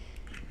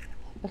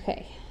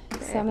 Okay,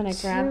 so I'm going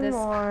to grab this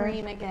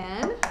cream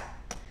again.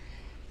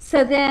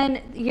 So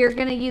then you're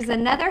going to use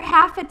another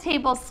 1/2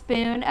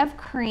 tablespoon of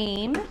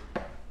cream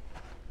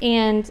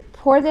and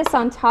pour this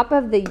on top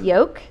of the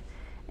yolk.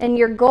 And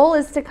your goal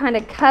is to kind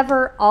of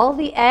cover all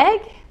the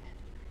egg.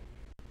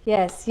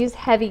 Yes, use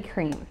heavy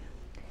cream.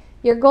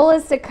 Your goal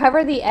is to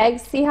cover the egg.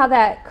 See how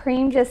that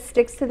cream just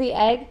sticks to the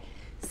egg?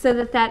 so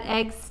that that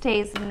egg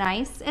stays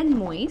nice and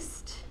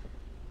moist.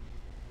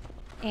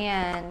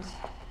 And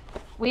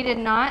we did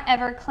not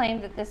ever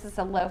claim that this is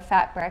a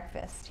low-fat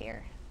breakfast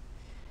here.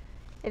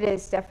 It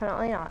is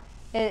definitely not.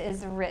 It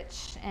is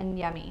rich and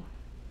yummy.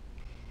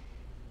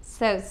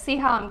 So see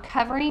how I'm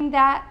covering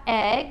that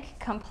egg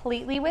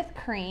completely with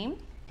cream.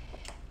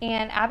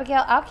 And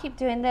Abigail, I'll keep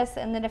doing this,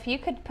 and then if you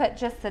could put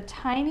just the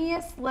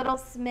tiniest little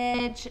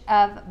smidge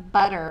of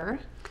butter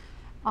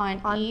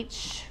on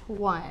each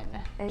one.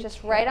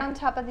 Just right on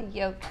top of the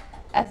yolk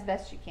as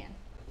best you can.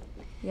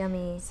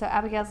 Yummy. So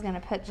Abigail's gonna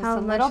put just How a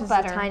little much is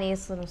butter. the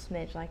tiniest little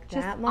smidge, like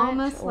Just that much?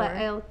 almost or like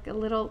a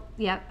little,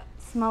 yeah,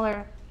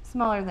 smaller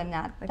than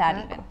that, Like that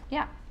that? even.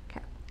 Yeah. Okay.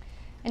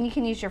 And you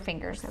can use your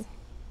fingers. Okay.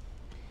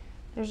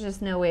 There's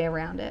just no way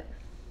around it.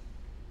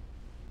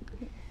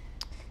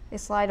 They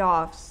slide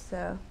off,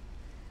 so.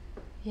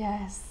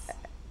 Yes.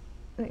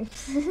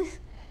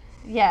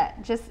 Yeah,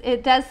 just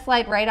it does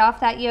slide right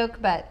off that yolk,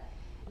 but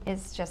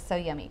it's just so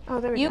yummy. Oh,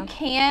 there we You go.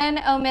 can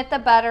omit the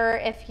butter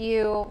if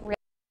you really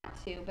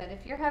want to, but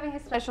if you're having a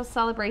special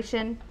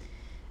celebration,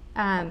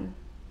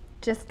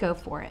 just go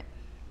for it.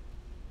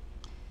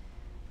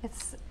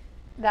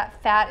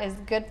 That fat is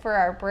good for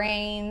our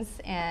brains,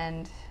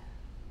 and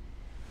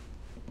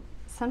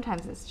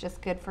sometimes it's just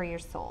good for your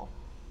soul.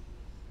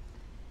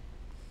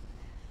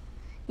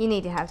 You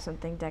need to have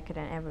something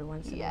decadent every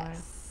once in a while.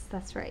 Yes,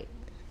 that's right.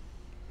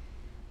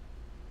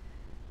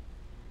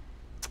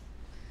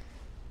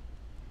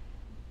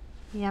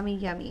 Yummy,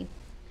 yummy.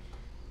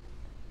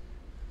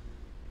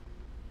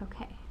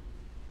 Okay,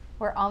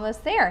 we're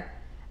almost there.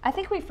 I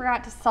think we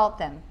forgot to salt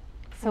them,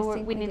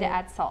 so we need to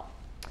add salt.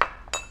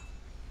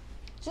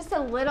 Just a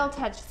little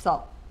touch of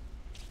salt.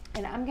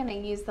 And I'm gonna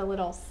use the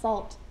little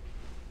salt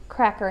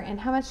cracker. And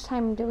how much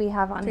time do we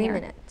have on 3 here?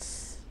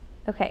 minutes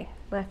Okay.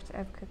 left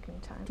of cooking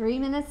time. 3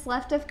 minutes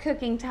left of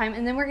cooking time,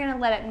 and then we're gonna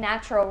let it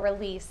natural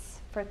release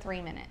for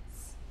 3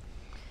 minutes.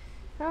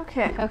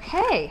 Okay.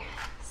 Okay,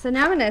 so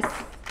now I'm gonna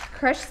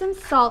crush some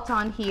salt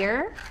on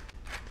here,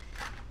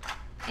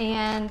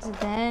 and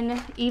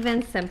then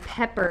even some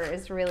pepper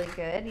is really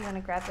good. You wanna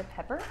grab the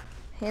pepper?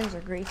 Hands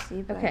are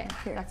greasy, but Okay,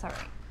 here. that's all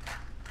right.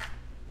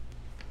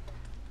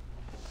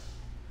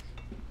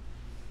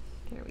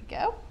 There we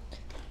go.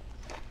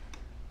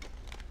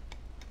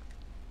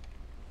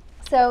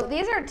 So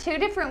these are two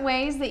different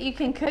ways that you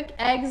can cook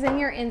eggs in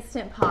your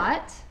Instant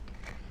Pot.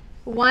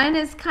 One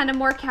is kind of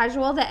more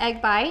casual, the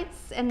egg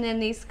bites, and then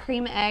these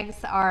cream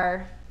eggs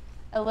are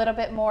a little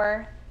bit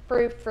more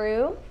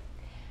frou-frou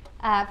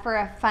for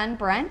a fun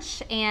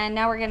brunch. And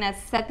now we're gonna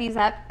set these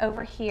up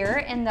over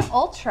here in the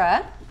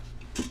Ultra,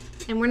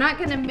 and we're not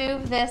gonna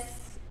move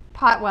this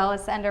pot while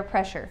it's under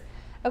pressure.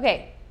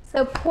 Okay,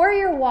 so pour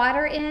your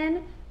water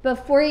in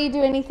before you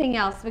do anything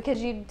else,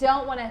 because you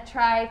don't want to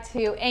try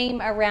to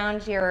aim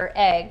around your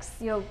eggs.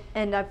 You'll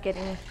end up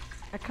getting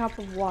a cup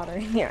of water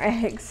in your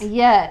eggs.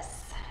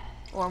 Yes.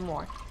 Or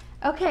more.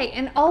 Okay,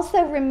 and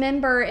also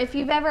remember, if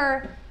you've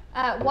ever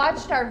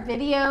watched our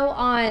video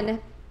on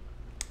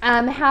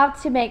how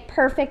to make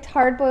perfect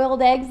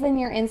hard-boiled eggs in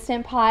your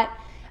Instant Pot,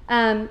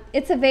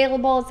 it's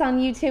available, it's on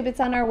YouTube,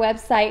 it's on our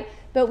website,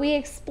 but we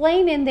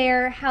explain in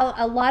there how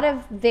a lot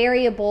of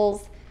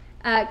variables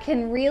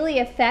can really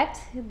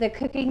affect the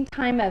cooking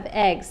time of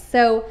eggs.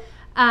 So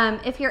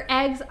if your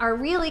eggs are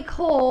really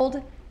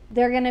cold,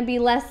 they're going to be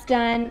less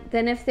done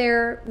than if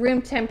they're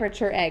room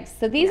temperature eggs.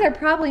 So these are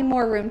probably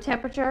more room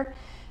temperature,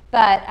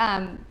 but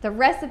the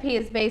recipe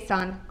is based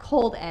on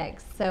cold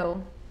eggs.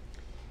 So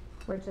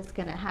we're just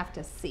going to have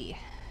to see.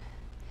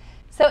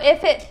 So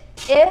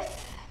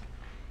if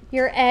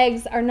your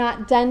eggs are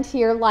not done to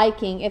your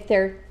liking, if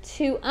they're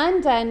too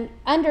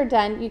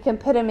underdone, you can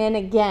put them in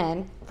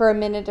again for a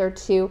minute or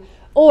two.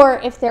 Or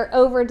if they're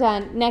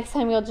overdone, next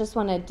time you'll just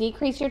want to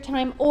decrease your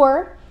time,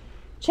 or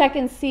check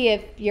and see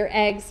if your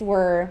eggs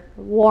were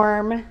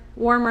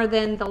warmer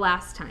than the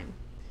last time.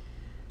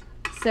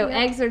 So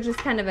eggs are just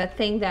kind of a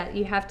thing that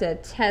you have to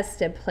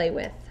test and play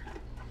with.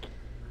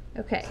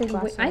 Okay,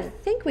 I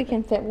think we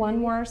can fit one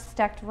more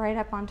stacked right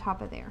up on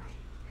top of there.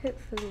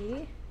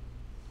 Hopefully.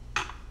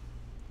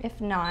 If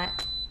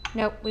not,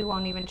 nope, we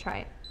won't even try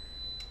it.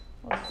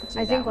 We'll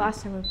I think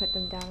last time we put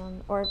them down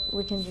on, or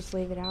we can just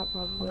leave it out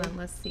probably. Hold on,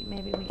 let's see,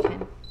 maybe we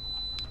can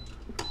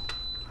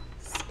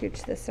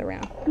scooch this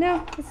around.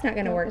 No, it's not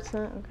gonna work. It's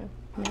not, okay.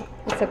 No,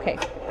 it's okay.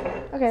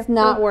 Okay, It's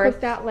not we'll worth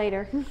cook that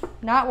later.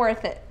 Not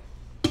worth it.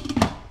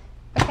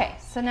 Okay,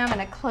 so now I'm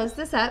gonna close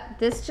this up.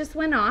 This just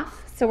went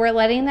off, so we're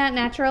letting that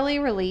naturally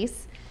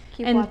release.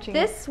 Keep watching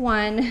this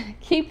one,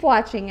 keep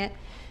watching it.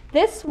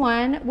 This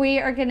one we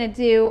are gonna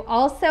do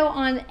also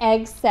on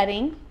egg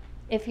setting.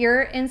 If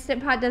your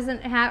Instant Pot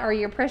doesn't have, or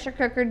your pressure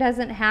cooker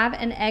doesn't have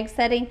an egg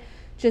setting,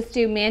 just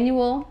do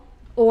manual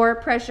or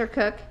pressure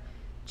cook.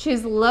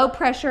 Choose low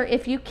pressure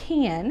if you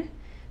can.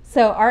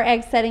 So our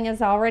egg setting is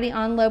already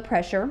on low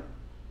pressure.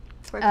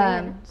 For 3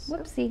 minutes.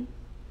 Whoopsie.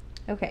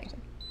 Okay.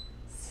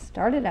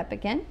 Start it up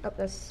again. Oh,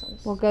 this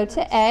We'll go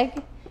to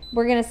egg.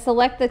 We're going to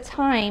select the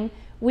time.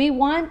 We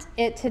want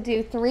it to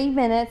do 3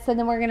 minutes, and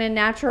then we're going to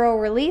natural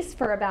release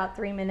for about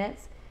 3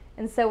 minutes.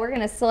 And so we're going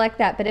to select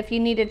that. But if you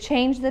need to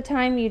change the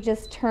time, you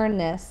just turn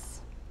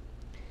this.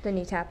 Then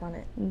you tap on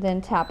it.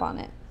 Then tap on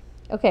it.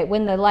 Okay,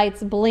 when the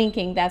light's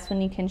blinking, that's when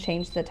you can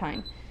change the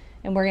time.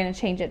 And we're going to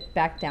change it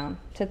back down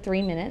to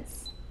 3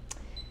 minutes.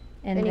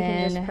 And then you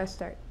then can just press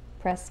start.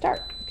 Press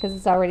start because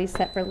it's already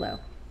set for low.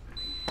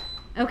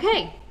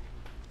 Okay,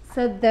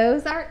 so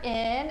those are in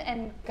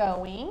and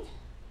going.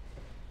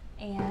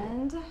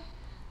 And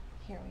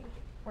here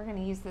we're going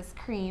to use this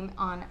cream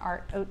on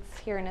our oats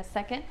here in a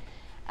second.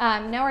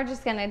 Now we're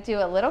just going to do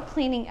a little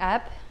cleaning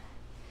up.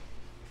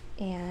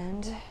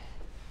 And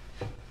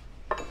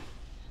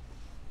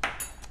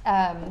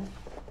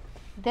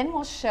then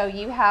we'll show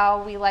you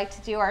how we like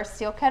to do our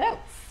Steel Cut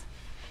Oats.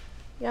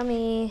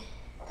 Yummy.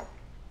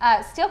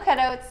 Steel Cut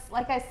Oats,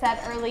 like I said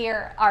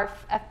earlier, are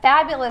a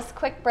fabulous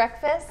quick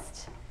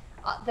breakfast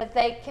that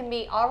they can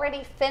be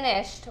already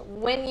finished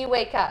when you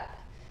wake up.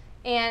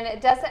 And it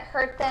doesn't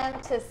hurt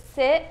them to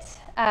sit.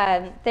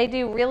 They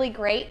do really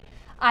great.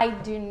 I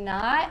do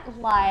not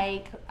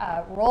like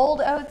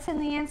rolled oats in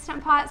the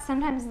Instant Pot.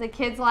 Sometimes the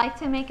kids like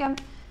to make them.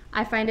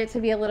 I find it to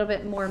be a little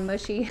bit more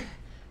mushy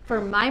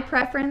for my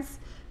preference.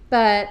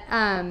 But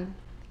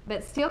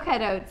Steel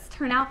Cut Oats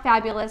turn out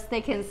fabulous. They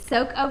can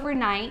soak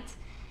overnight.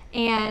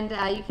 And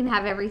you can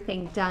have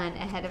everything done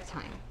ahead of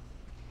time.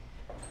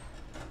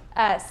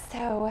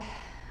 So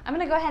I'm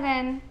going to go ahead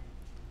and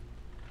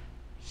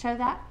show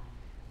that.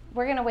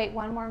 We're going to wait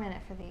 1 more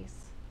minute for these.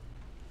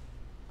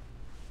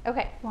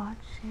 Okay.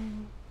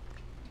 Watching.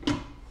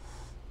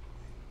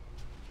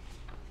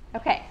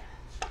 Okay.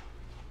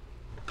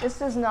 This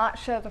does not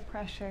show the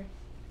pressure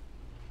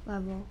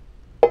level.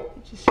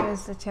 It just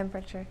shows the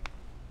temperature.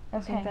 I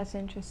think that's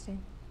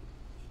interesting.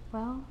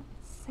 Well,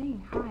 it's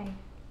saying high.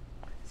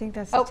 I think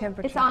that's the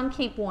temperature. It's on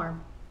keep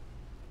warm.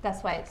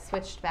 That's why it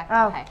switched back to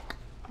high.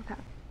 Okay.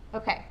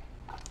 Okay.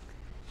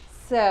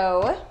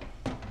 So,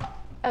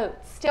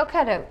 oats, Steel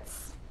Cut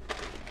Oats.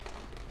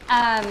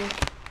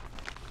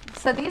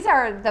 So these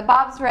are the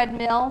Bob's Red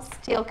Mill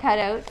Steel Cut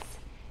Oats.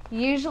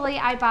 Usually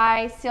I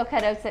buy Steel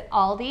Cut Oats at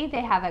Aldi.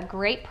 They have a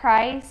great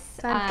price.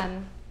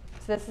 So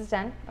this is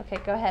done. Okay,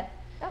 go ahead.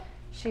 Oh.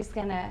 She's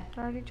gonna. It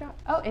already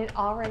dropped. Oh, it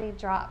already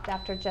dropped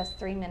after just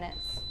 3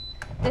 minutes.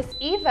 This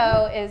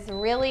Evo is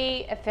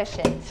really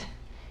efficient.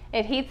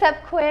 It heats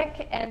up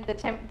quick and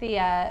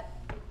the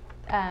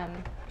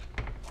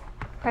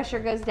pressure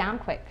goes down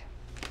quick.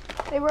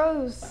 They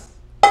rose.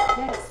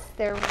 Yes,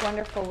 they're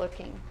wonderful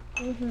looking.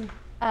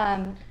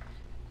 Mm-hmm.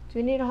 Do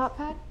we need a hot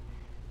pad?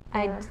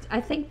 I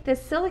think the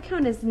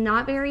silicone is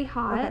not very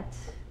hot. Okay.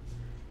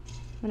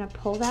 I'm going to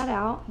pull that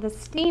out. The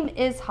steam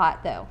is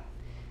hot though.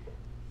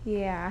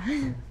 Yeah.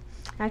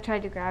 I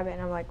tried to grab it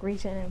and I'm like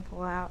reach in and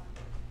pull out.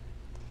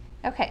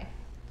 Okay.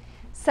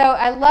 So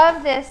I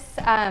love this,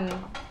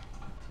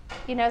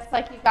 you know, it's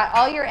like you've got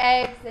all your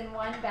eggs in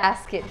one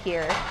basket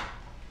here.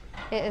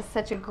 It is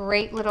such a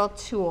great little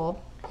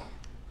tool.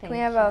 Can we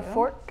have a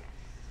fork?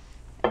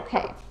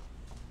 Okay.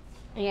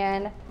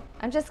 And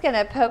I'm just going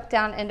to poke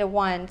down into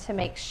one to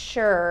make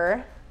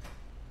sure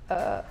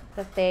that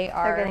they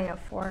are They're getting a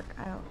fork.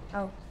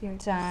 You're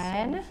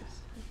done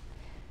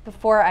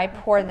before I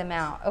pour them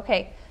out.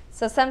 Okay.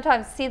 So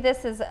sometimes, see,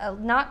 this is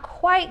not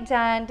quite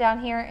done down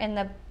here in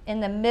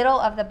the middle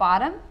of the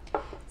bottom.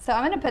 So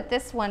I'm going to put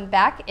this one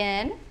back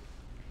in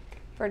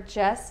for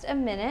just a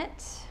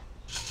minute.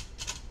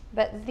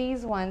 But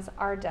these ones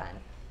are done.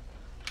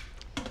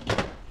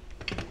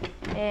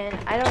 And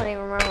I don't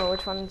even remember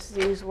which ones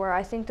these were.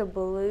 I think the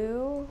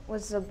blue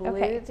was the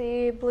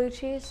blue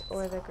cheese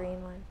or the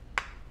green one.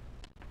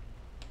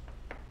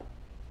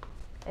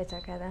 It's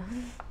okay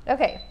though.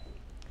 Okay.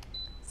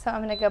 So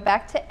I'm going to go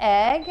back to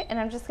egg and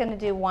I'm just going to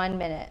do 1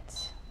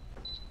 minute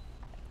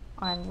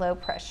on low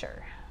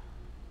pressure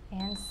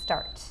and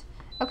start.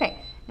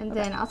 Okay. And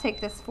then I'll take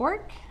this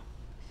fork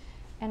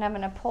and I'm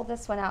going to pull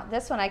this one out.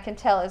 This one I can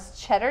tell is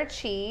cheddar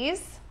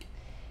cheese.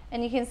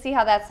 And you can see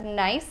how that's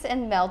nice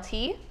and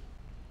melty.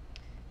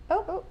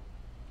 Oh,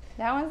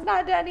 that one's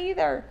not done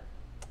either.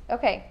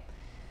 Okay,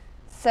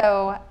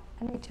 so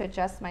I need to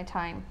adjust my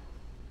time.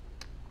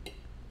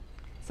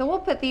 So we'll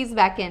put these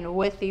back in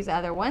with these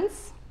other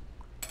ones.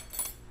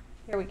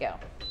 Here we go.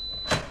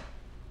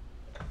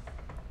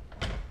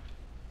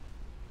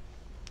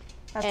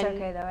 That's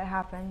okay though, it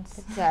happens.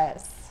 It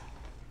does.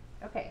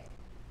 Okay,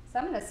 so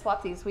I'm going to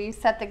swap these. Will you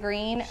set the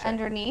green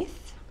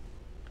underneath?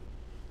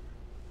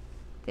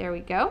 There we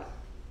go.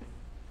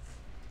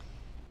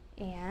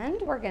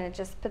 And we're going to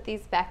just put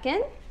these back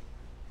in.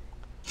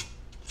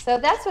 So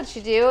that's what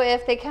you do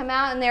if they come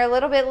out and they're a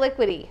little bit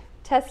liquidy.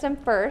 Test them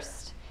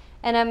first.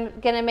 And I'm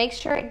going to make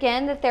sure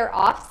again that they're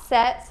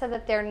offset so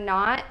that they're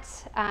not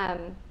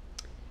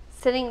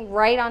sitting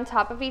right on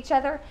top of each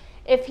other.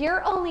 If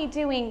you're only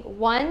doing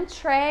 1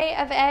 tray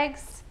of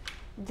eggs,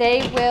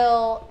 they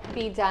will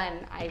be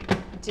done, I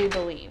do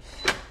believe.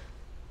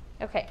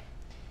 Okay.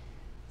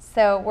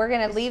 So we're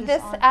going to leave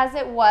this as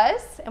it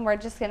was, and we're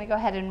just going to go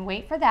ahead and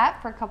wait for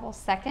that for a couple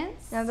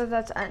seconds. Now that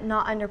that's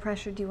not under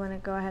pressure, do you want to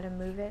go ahead and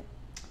move it?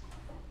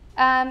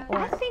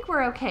 I think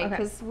we're okay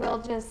because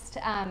we'll just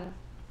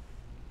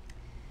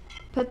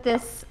put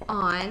this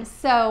on.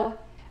 So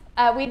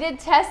we did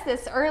test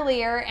this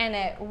earlier and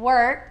it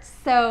worked.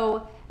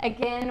 So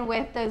again,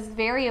 with those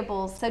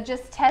variables, so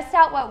just test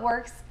out what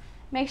works.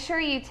 Make sure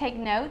you take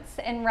notes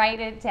and write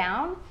it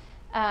down.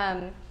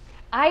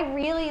 I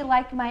really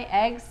like my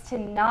eggs to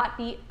not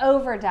be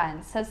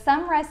overdone. So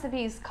some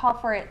recipes call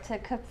for it to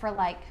cook for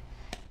like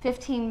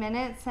 15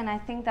 minutes, and I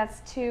think that's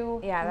too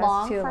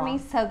long for me.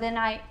 So then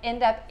I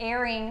end up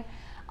erring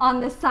on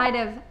the side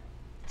of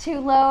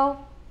too low,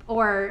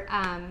 or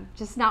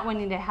just not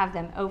wanting to have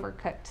them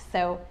overcooked.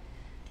 So,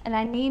 and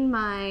I need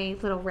my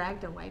little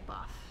rag to wipe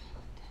off.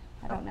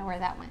 I don't know where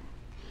that went.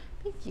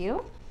 Thank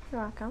you.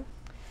 You're welcome.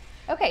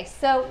 Okay,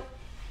 so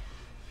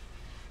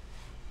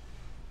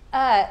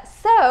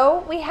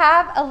we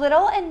have a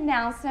little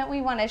announcement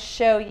we want to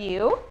show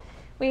you.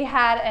 We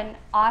had an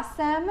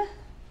awesome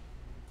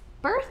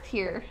birth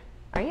here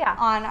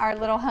on our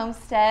little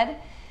homestead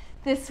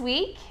this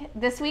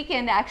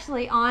weekend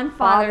actually, on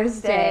Father's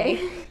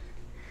Day.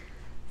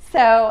 So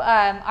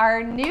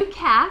our new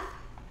calf,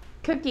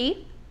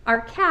 Cookie,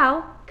 our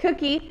cow,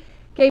 Cookie,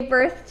 gave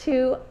birth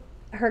to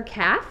her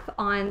calf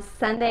on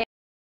Sunday.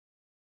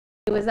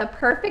 It was a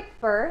perfect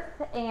birth,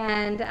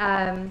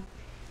 and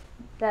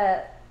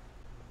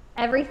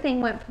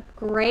everything went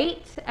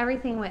great.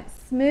 Everything went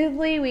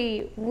smoothly.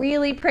 We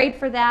really prayed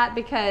for that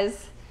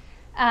because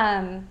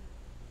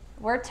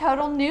we're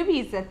total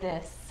newbies at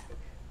this.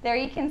 There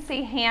you can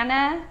see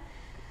Hannah.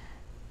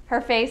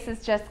 Her face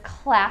is just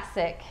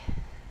classic.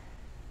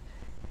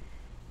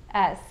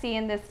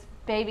 Seeing this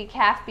baby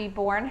calf be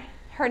born.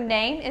 Her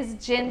name is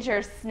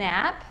Ginger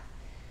Snap.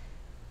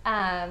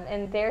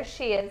 And there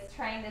she is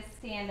trying to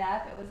stand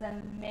up. It was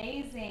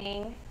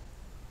amazing.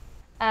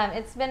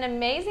 It's been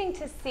amazing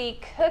to see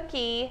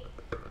Cookie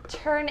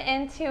turn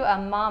into a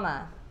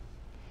mama.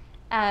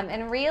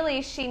 And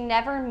really, she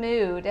never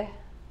mooed,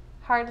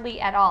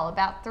 hardly at all.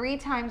 About 3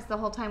 times the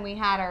whole time we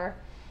had her.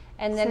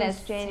 And then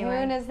as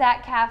soon as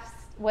that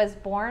calf was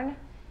born,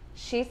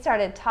 she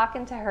started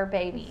talking to her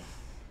baby.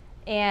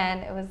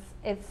 And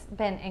it's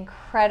been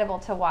incredible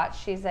to watch.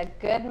 She's a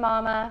good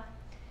mama.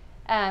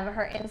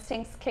 Her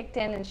instincts kicked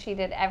in and she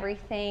did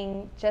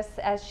everything just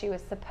as she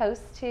was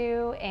supposed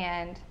to.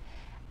 And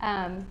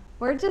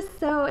we're just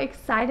so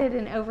excited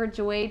and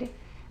overjoyed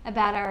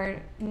about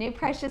our new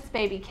precious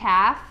baby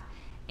calf.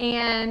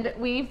 And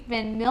we've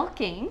been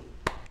milking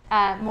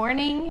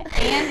morning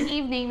and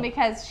evening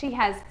because she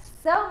has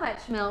so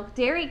much milk.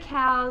 Dairy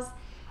cows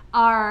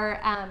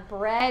are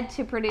bred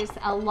to produce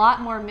a lot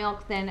more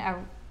milk than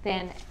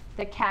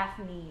the calf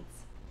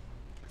needs.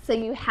 So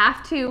you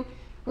have to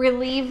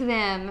relieve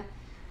them.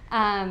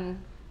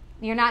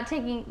 We're not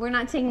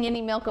taking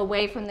any milk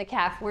away from the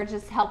calf. We're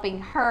just helping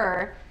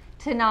her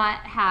to not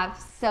have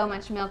so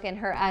much milk in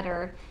her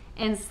udder.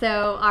 And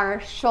so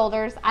our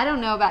shoulders, I don't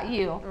know about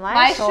you.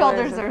 My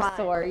shoulders are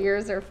sore.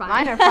 Yours are fine.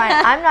 Mine are fine.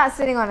 I'm not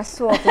sitting on a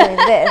stool doing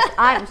this.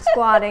 I'm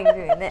squatting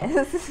doing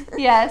this.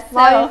 Yes. So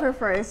Molly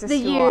prefers the stool.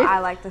 youth. I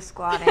like the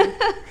squatting.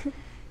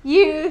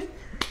 Youth,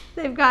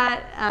 they've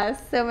got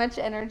so much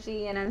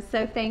energy, and I'm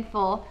so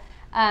thankful.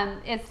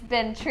 It's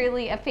been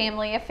truly a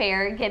family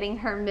affair getting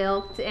her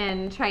milked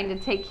and trying to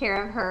take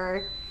care of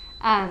her.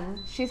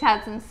 She's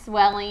had some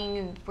swelling,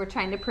 and we're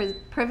trying to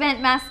prevent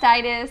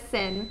mastitis.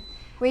 And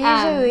we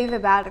usually leave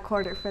about a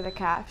quarter for the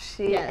calf.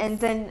 Yes. And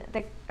then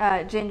the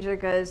Ginger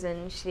goes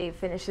and she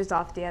finishes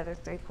off the other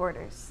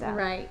 3/4. So.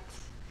 Right.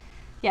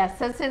 Yes,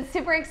 so it's been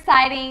super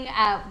exciting.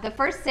 The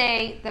first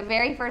day, the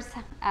very first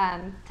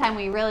time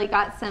we really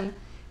got some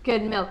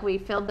good milk, we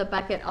filled the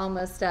bucket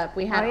almost up.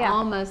 We had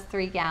almost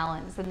 3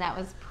 gallons, and that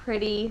was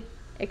pretty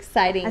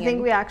exciting. I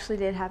think we actually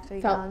did have 3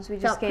 gallons. We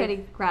just felt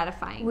pretty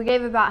gratifying. We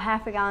gave about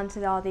half a gallon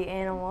to all the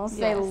animals.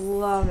 Yes. They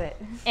love it.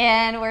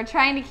 And we're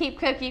trying to keep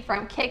Cookie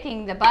from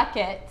kicking the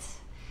bucket.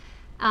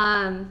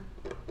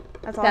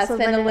 That's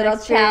been a little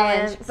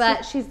challenge,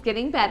 but she's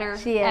getting better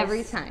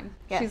every time.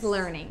 Yes. She's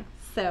learning.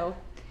 So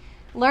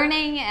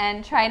learning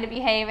and trying to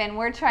behave, and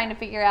we're trying to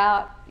figure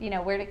out,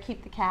 where to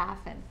keep the calf.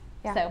 And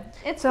so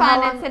it's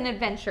fun. It's an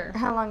adventure.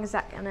 How long is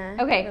that gonna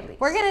release?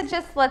 We're gonna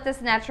just let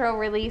this natural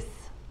release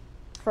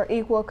for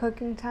equal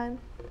cooking time.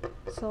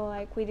 So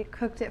like we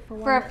cooked it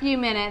for a few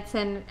minutes,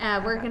 and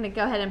we're gonna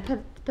go ahead and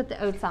put the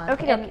oats on.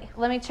 Okay.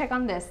 Let me check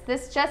on this.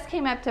 This just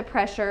came up to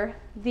pressure.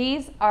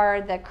 These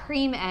are the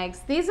cream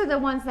eggs. These are the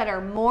ones that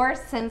are more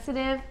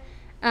sensitive.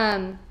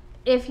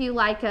 If you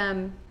like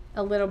them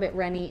a little bit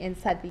runny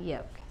inside the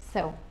yolk.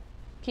 So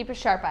keep a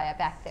sharp eye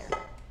back there.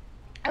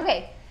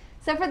 Okay.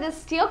 So for the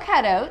Steel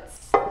Cut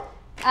Oats,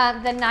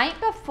 the night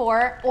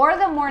before or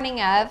the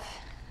morning of,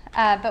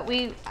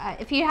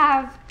 if you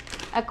have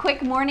a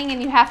quick morning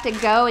and you have to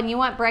go and you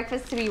want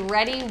breakfast to be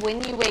ready when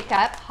you wake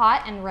up,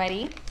 hot and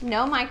ready,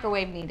 no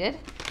microwave needed,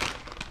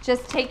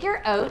 just take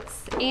your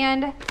oats,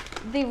 and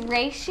the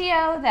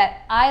ratio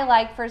that I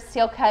like for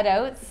Steel Cut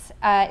Oats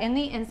in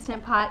the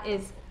Instant Pot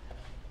is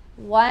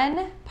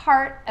 1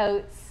 part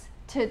oats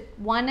to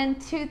 1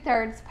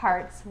 2/3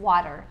 parts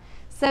water.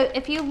 So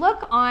if you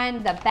look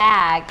on the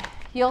bag,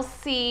 you'll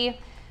see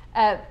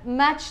a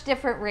much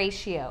different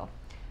ratio.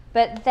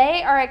 but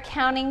they are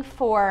accounting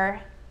for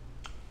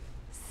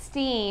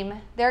steam.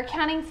 They're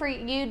accounting for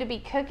you to be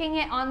cooking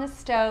it on the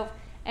stove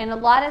and a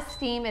lot of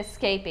steam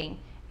escaping.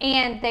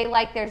 And they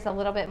like there's a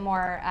little bit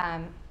more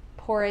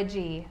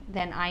porridgey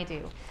than I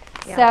do.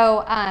 Yeah.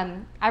 So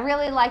I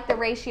really like the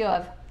ratio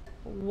of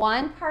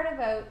 1 part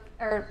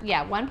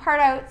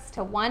oats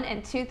to 1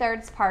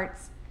 2/3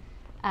 parts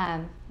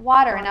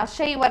water. And I'll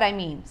show you what I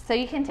mean. So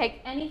you can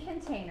take any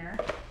container,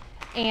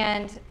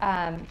 and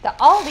the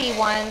Aldi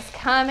ones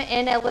come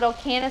in a little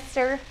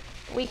canister.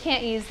 We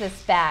can't use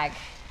this bag.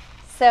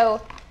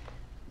 So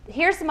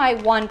here's my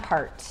 1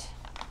 part.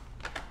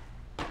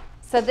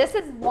 So this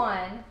is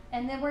 1,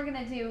 and then we're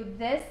gonna do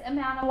this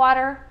amount of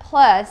water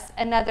plus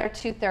another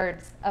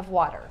 2/3 of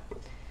water.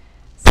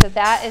 So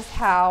that is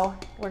how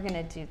we're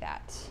gonna do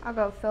that. I'll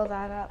go fill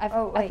that up.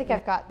 I think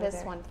I've got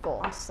this one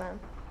full. Awesome.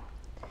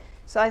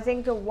 So I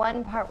think the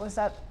 1 part was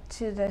up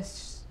to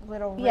this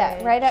little ridge.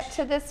 Yeah, right up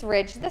to this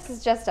ridge. This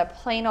is just a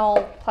plain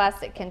old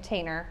plastic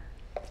container.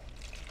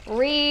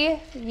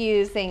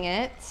 Reusing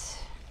it.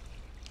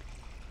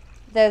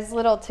 Those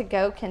little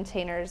to-go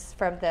containers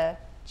from the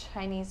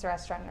Chinese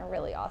restaurant are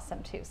really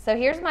awesome too. So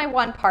here's my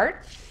 1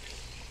 part.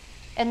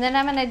 And then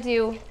I'm gonna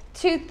do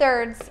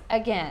 2/3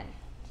 again.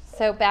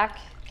 So back,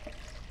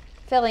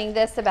 filling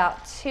this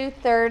about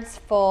 2/3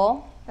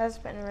 full. That's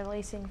been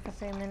releasing for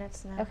 3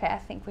 minutes now. Okay, I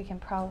think we can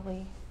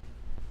probably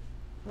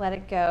let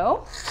it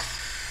go.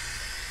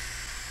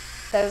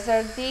 Those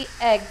are the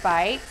egg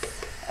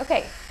bites.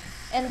 Okay,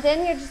 and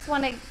then you just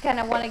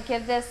gonna wanna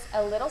give this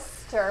a little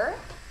stir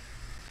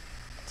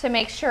to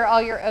make sure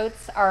all your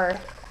oats are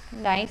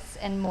nice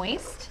and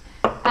moist.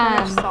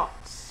 Salt.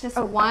 Just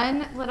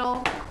 1 little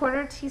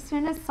 1/4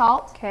 teaspoon of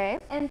salt. Okay.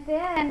 And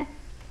then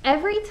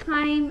every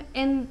time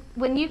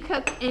when you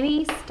cook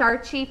any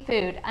starchy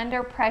food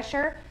under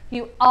pressure,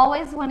 you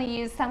always want to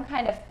use some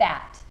kind of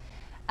fat.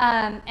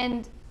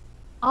 And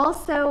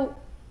also,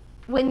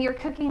 when you're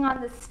cooking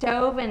on the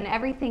stove and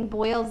everything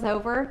boils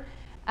over,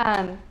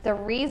 the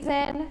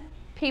reason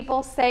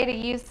people say to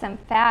use some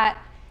fat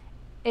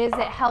is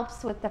it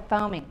helps with the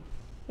foaming.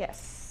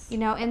 Yes. You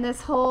know, in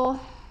this whole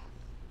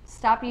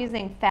stop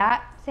using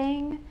fat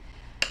thing,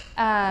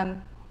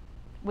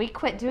 we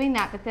quit doing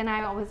that, but then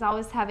I was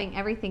always having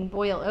everything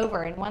boil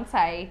over. And once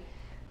I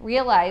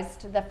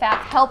realized the fat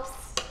helps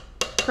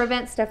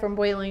prevent stuff from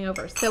boiling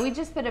over. So we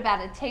just put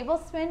about a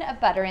tablespoon of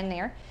butter in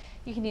there.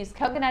 You can use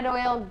coconut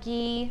oil,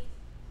 ghee,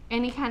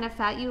 any kind of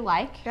fat you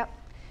like. Yep.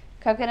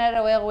 Coconut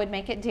oil would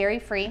make it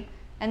dairy-free,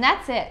 and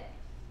that's it.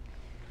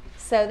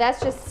 So that's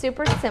just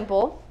super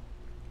simple.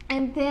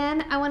 And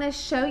then I want to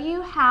show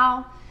you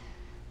how,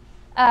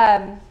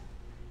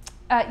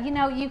 you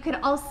know, you could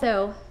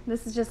also,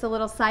 this is just a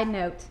little side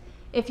note,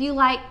 if you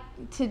like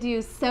to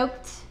do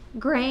soaked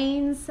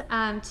grains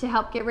to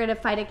help get rid of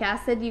phytic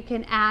acid, you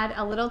can add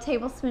a little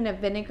tablespoon of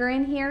vinegar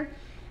in here,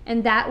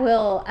 and that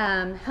will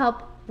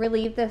help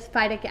relieve the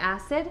phytic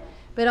acid,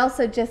 but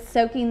also just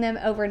soaking them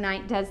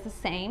overnight does the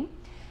same.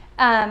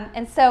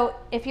 And so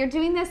if you're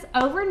doing this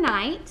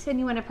overnight and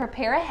you want to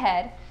prepare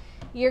ahead,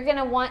 you're going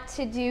to want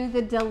to do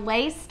the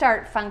delay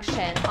start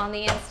function on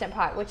the Instant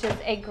Pot, which is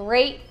a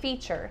great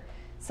feature.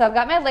 So I've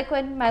got my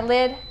liquid, my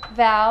lid,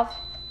 valve.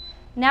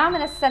 Now I'm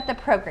going to set the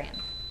program.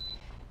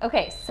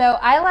 Okay, so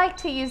I like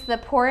to use the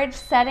porridge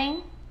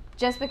setting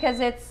just because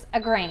it's a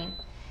grain.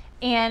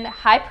 And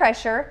high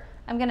pressure,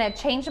 I'm going to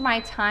change my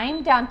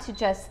time down to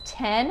just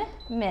 10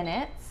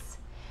 minutes.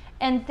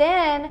 And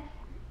then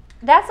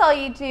that's all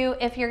you do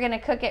if you're going to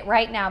cook it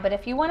right now. But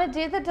if you want to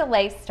do the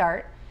delay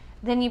start,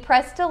 then you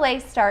press delay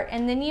start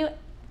and then you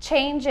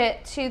change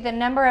it to the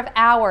number of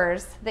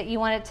hours that you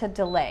want it to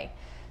delay.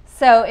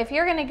 So if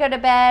you're going to go to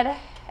bed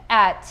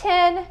at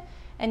 10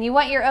 and you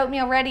want your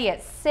oatmeal ready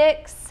at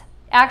 6,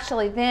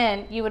 actually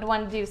then you would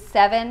want to do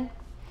 7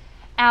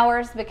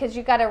 hours because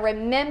you've got to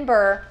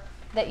remember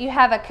that you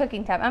have a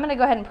cooking time. I'm going to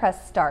go ahead and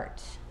press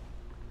start.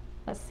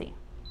 Let's see.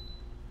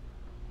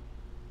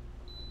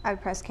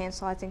 I'd press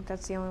cancel. I think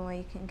that's the only way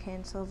you can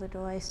cancel the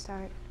delay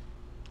start.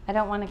 I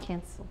don't want to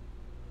cancel.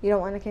 You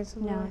don't want to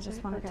cancel the No, delay I just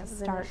start? want it to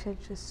Then start. it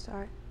should just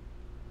start.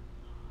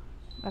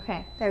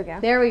 Okay. There we go.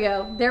 There we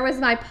go. There was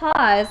my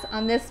pause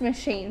on this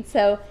machine.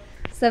 So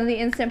some of the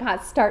Instant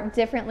Pots start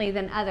differently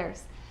than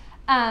others.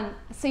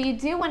 So you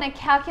do want to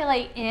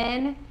calculate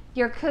in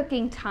your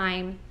cooking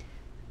time.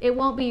 It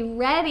won't be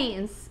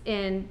ready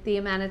in the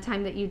amount of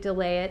time that you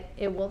delay it.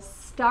 It will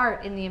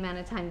start in the amount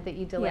of time that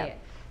you delay it.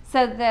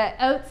 So the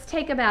oats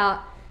take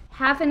about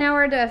half an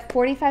hour to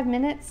 45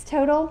 minutes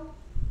total.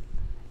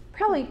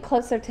 Probably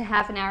closer to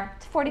half an hour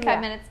to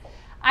 45 minutes.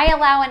 I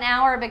allow an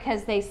hour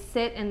because they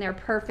sit and they're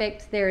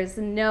perfect. There is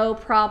no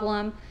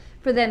problem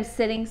for them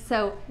sitting.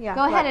 So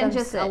go ahead and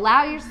just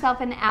allow yourself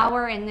an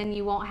hour, and then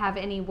you won't have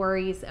any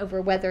worries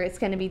over whether it's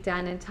going to be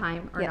done in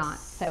time or not.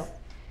 So,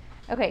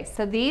 okay,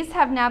 so these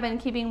have now been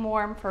keeping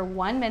warm for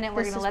 1 minute.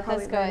 We're going to let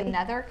those go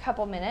another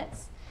couple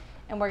minutes,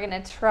 and we're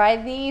going to try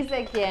these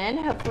again.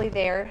 Hopefully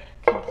they're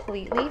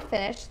completely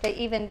finished. They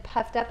even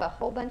puffed up a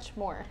whole bunch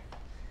more.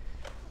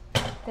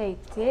 They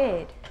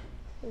did.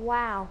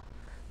 Wow.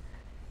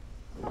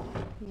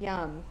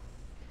 Yum.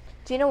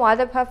 Do you know why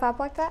they puff up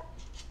like that?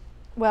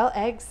 Well,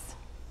 eggs.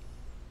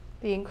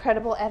 The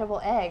incredible edible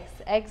eggs.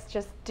 Eggs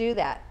just do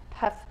that.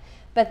 Puff.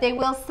 But they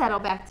will settle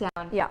back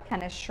down. Yeah.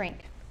 Kind of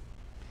shrink.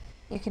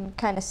 You can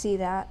kind of see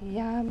that.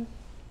 Yum.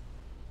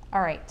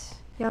 All right.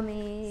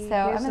 Yummy.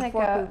 So Here's I'm the gonna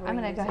fork we go. were I'm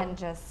gonna go ahead using. and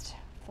just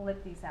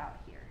flip these out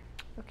here.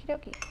 Okie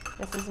dokie.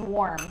 This is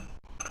warm.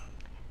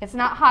 It's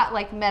not hot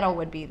like metal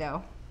would be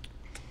though.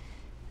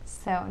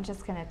 So I'm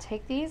just gonna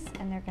take these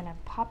and they're gonna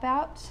pop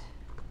out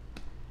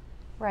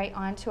right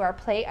onto our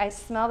plate. I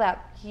smell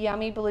that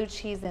yummy blue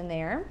cheese in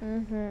there.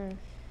 Mm-hmm. And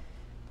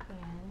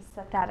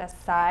set that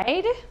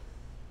aside.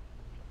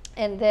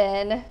 And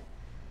then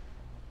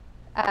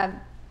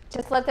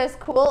just let those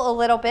cool a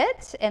little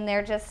bit, and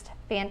they're just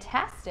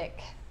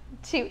fantastic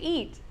to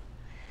eat.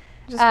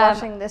 Just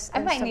watching this. I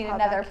might Instant need Pot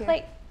another back here.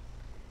 plate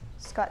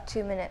It's got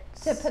 2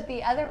 minutes. to put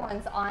the other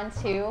ones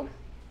onto.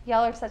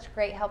 Y'all are such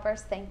great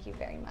helpers. Thank you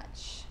very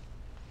much.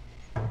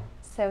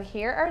 So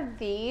here are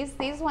these.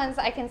 These ones,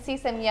 I can see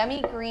some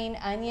yummy green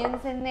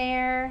onions in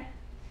there.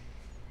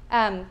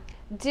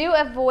 Do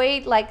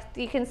avoid, like,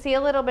 you can see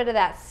a little bit of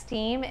that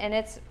steam, and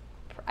it's,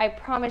 I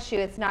promise you,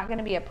 it's not going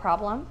to be a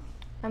problem.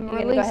 I'm You're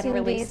gonna go ahead and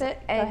releasing release these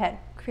it? Go ahead.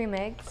 cream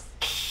eggs.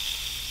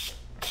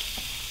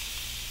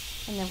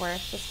 And then we're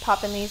just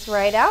popping these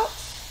right out.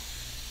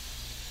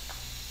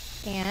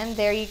 And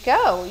there you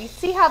go. You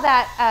see how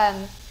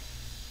that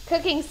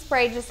cooking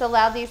spray just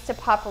allowed these to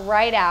pop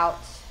right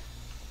out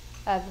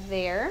of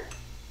there.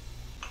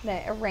 I'm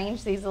going to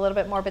arrange these a little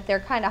bit more, but they're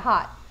kind of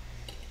hot.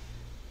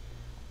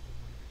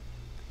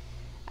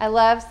 I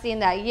love seeing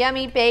that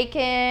yummy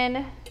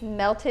bacon,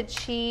 melted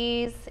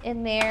cheese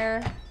in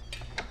there.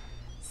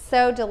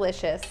 So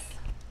delicious.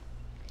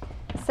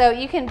 So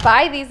you can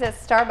buy these at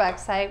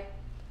Starbucks.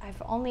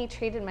 I've only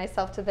treated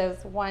myself to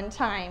those one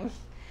time.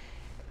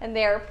 And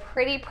they're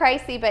pretty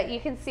pricey, but you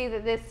can see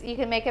that this, you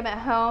can make them at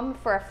home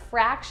for a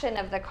fraction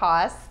of the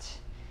cost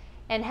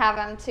and have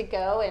them to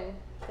go and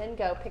then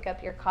go pick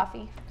up your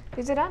coffee.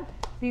 These are done.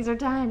 These are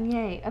done,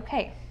 yay.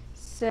 Okay.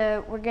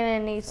 So we're gonna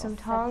need some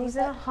set tongs these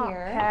and a up hot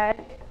here.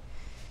 pad.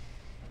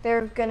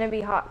 They're gonna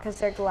be hot because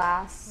they're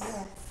glass.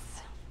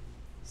 Yes.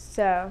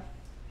 So,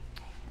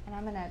 And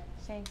I'm gonna,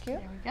 thank you.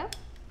 there we go.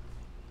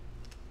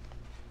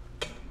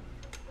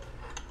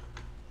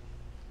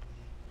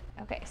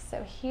 Okay,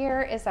 so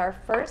here is our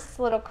first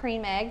little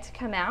cream egg to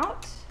come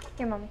out.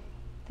 Here, Mommy.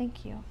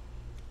 Thank you.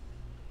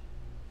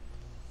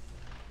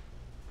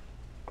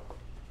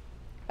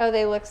 Oh,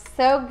 they look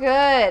so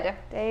good.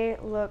 They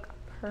look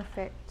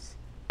perfect.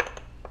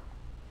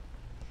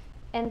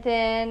 And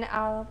then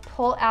I'll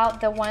pull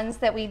out the ones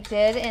that we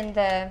did in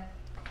the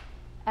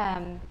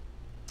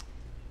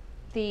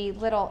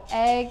little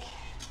egg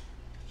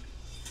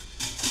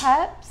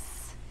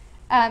cups.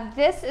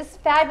 This is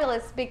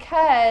fabulous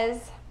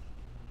because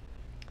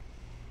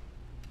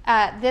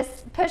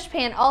this push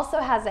pan also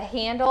has a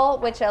handle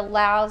which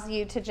allows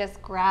you to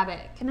just grab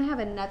it. Can I have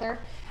another?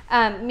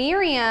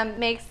 Miriam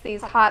makes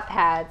these hot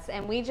pads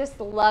and we just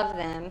love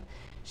them.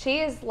 She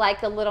is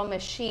like a little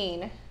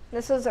machine.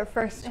 This was our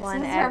first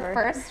one This is ever. her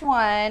first one,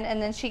 and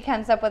then she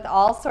comes up with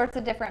all sorts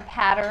of different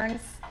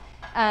patterns.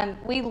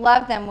 We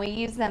love them. We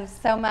use them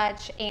so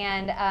much,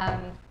 and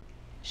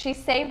she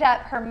saved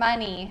up her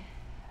money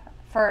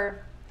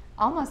for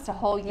almost a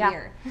whole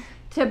year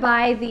to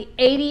buy the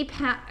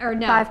 80-pound or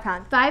no,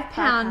 5-pound.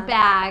 5-pound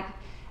bag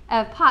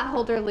of pot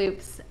holder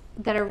loops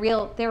that are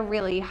real. They're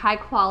really high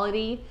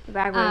quality. The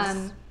bag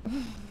was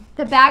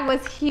The bag was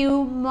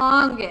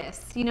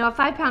humongous. You know, a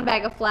 5-pound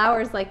bag of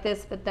flour is like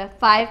this, but the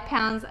 5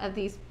 pounds of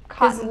these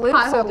cotton loops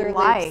pot are holder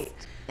light,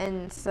 loops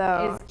and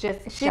so is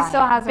just she giant.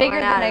 still hasn't Bigger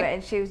run out than of a- it,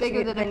 and she's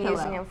bigger than a been using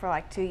pillow. them for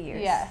like 2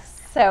 years.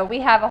 Yes. So we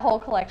have a whole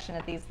collection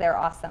of these. They're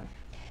awesome.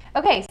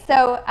 Okay,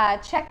 so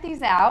check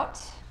these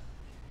out.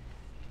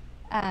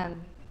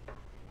 I'm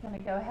going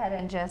to go ahead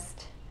and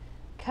just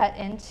cut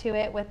into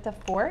it with the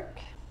fork.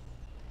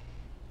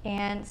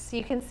 And so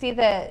you can see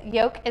the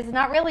yolk is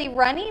not really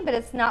runny, but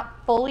it's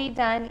not fully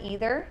done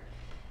either.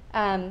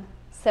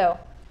 So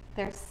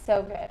they're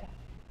so good.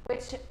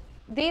 Which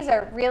these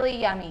are really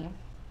yummy.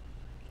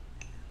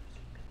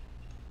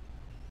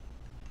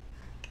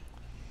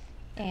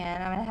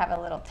 And I'm going to have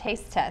a little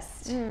taste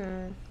test.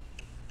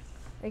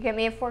 You get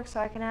me a fork so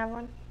I can have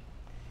one?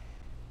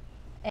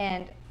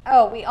 And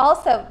oh, we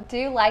also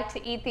do like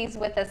to eat these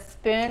with a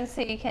spoon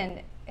so you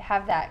can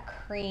have that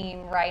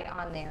cream right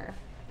on there.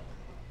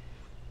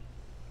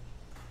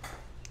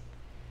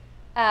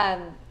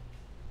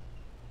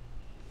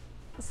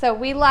 So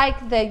we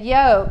like the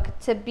yolk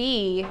to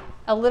be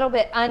a little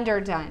bit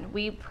underdone.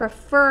 We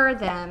prefer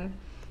them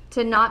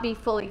to not be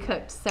fully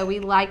cooked, so we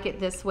like it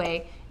this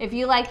way. If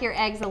you like your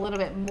eggs a little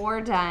bit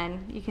more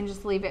done, you can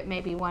just leave it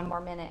maybe 1 more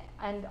minute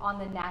and on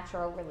the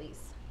natural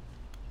release.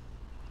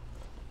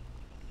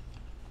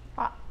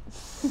 Hot.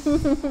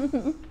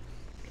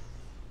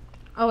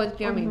 Oh, it's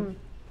yummy.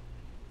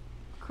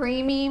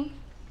 Creamy,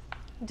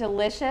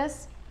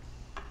 delicious.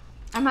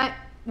 I might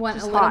want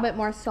Just a little hot. bit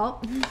more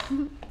salt.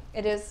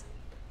 It is,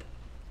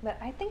 but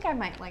I think I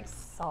might like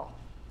salt.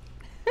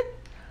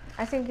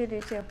 I think you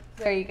do too.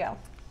 There you go.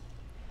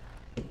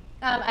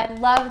 I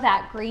love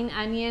that green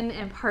onion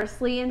and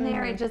parsley in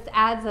there. It just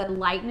adds a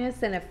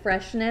lightness and a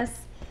freshness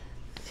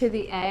to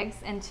the eggs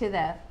and to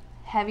the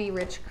heavy,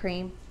 rich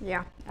cream.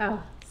 Yeah.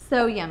 Oh,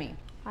 so yummy.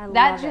 I love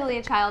That it.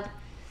 Julia Child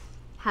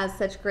has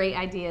such great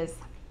ideas.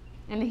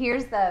 And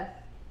here's the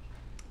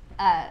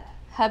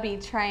hubby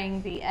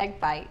trying the egg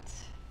bite.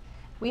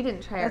 We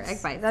didn't try our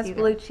egg bites That's either.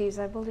 blue cheese,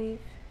 I believe.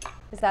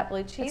 Is that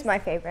blue cheese? It's my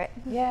favorite.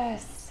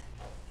 Yes.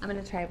 I'm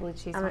going to try blue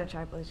cheese. I'm going to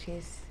try blue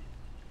cheese.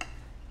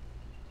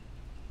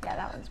 Yeah,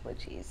 that one's blue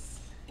cheese.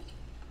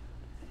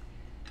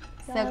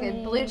 So Yummy.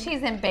 good. Blue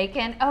cheese and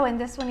bacon. Oh,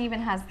 and this one even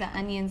has the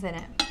onions in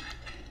it.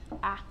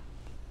 Ah.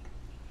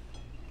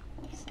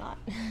 It's not.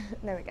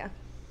 There we go.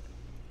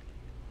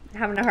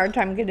 Having a hard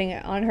time getting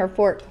it on her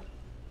fork.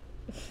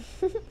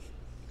 There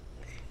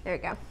we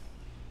go.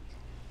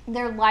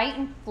 They're light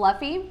and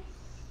fluffy.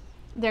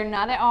 They're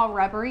not at all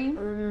rubbery,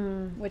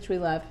 which we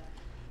love.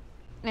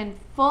 And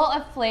full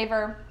of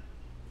flavor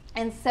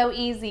and so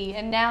easy.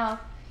 And now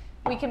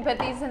we can put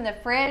these in the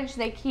fridge.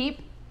 They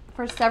keep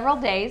for several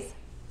days.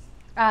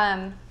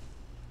 Has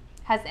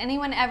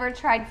anyone ever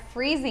tried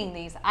freezing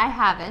these? I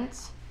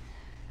haven't.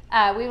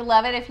 We would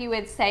love it if you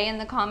would say in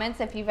the comments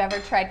if you've ever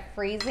tried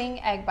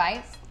freezing egg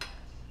bites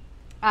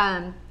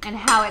and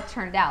how it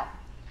turned out.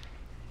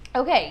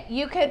 Okay,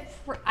 you could,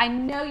 I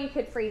know you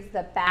could freeze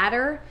the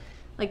batter.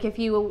 Like if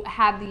you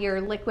have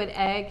your liquid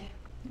egg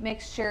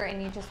mixture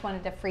and you just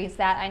wanted to freeze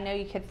that, I know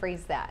you could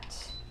freeze that.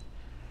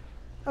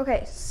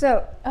 Okay,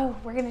 so. Oh,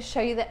 we're gonna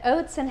show you the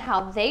oats and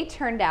how they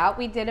turned out.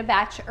 We did a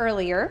batch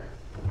earlier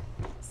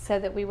so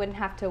that we wouldn't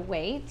have to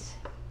wait.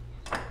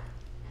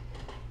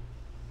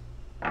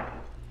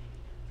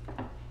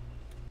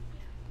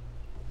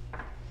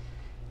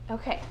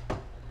 Okay.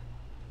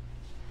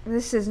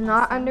 This is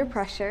not under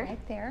pressure.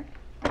 Right there.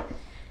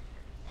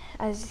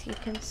 As you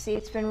can see,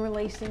 it's been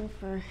releasing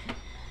for an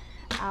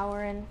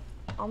hour and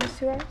almost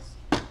 2 hours.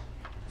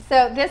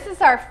 So this is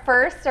our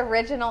first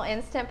original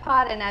Instant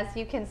Pot, and as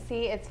you can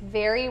see, it's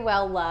very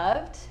well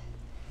loved.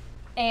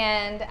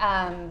 And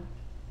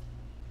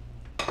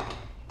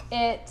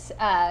it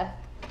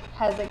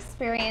has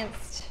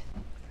experienced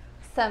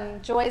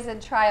some joys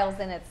and trials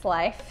in its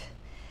life.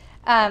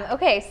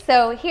 Okay,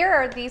 so here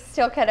are these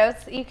Steel Cut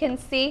Oats. You can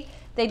see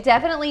they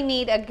definitely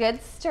need a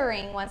good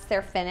stirring once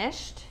they're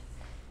finished.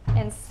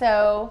 And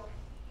so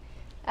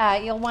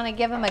you'll want to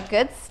give them a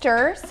good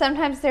stir.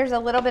 Sometimes there's a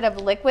little bit of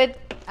liquid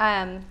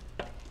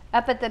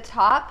up at the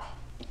top,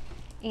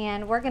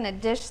 and we're going to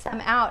dish some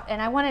out.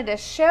 And I wanted to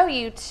show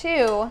you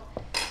too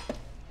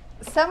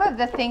some of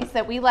the things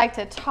that we like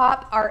to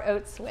top our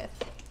oats with.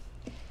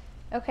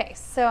 Okay,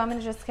 so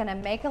I'm just going to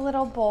make a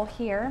little bowl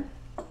here.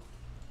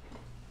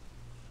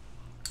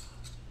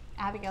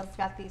 Abigail's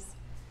got these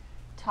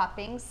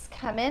toppings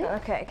coming.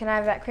 Okay, can I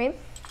have that cream?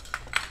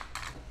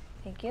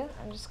 Thank you.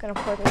 I'm just going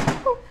to pour this.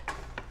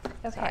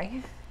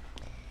 Okay.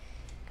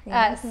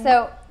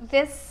 So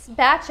this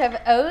batch of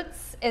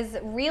oats is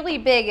really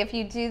big if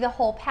you do the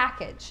whole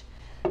package,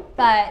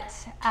 but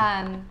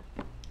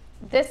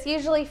this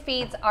usually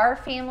feeds our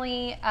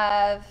family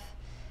of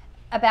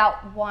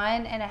about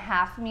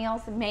 1.5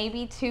 meals,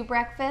 maybe 2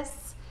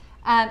 breakfasts,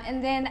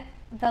 and then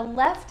the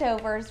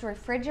leftovers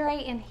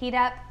refrigerate and heat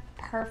up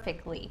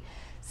perfectly.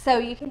 So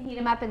you can heat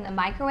them up in the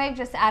microwave,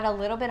 just add a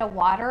little bit of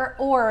water,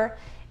 or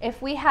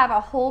if we have a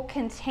whole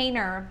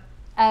container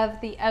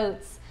of the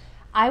oats,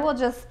 I will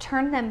just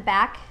turn them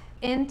back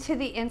into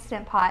the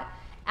Instant Pot,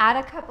 add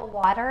a cup of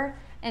water,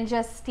 and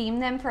just steam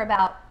them for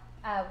about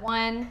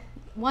 1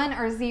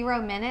 or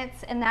 0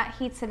 minutes, and that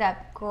heats it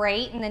up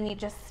great. And then you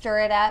just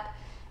stir it up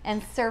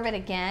and serve it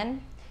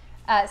again.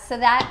 So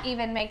that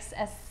even makes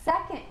a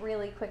second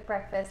really quick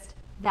breakfast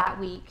that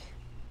week,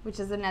 which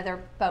is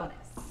another bonus.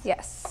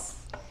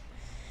 Yes.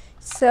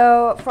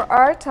 So for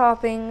our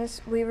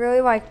toppings, we really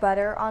like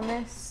butter on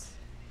this.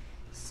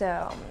 So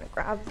I'm going to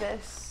grab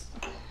this.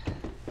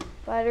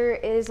 Butter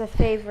is a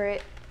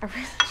favorite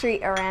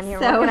treat around here.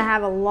 We're going to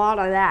have a lot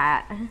of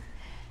that.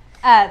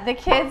 The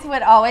kids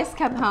would always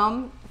come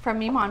home from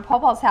Mima and Paw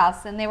Paw's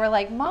house, and they were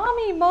like,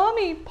 Mommy,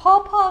 Mommy, Paw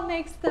Paw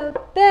makes the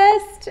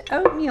best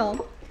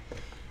oatmeal.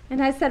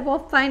 And I said, well,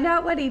 find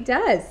out what he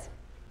does.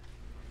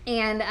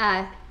 And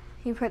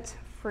he puts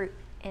fruit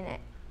in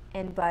it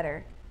and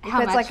butter. He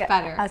how puts much like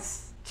butter?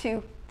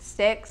 2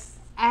 sticks.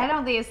 I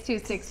don't think it's 2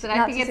 sticks, but I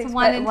Not think 2 it's sticks,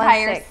 one but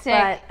entire 1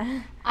 stick. but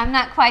I'm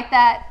not quite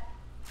that.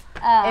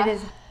 it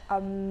is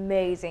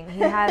amazing.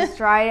 He has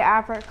dried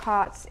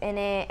apricots in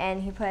it,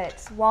 and he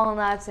puts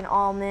walnuts and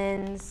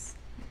almonds.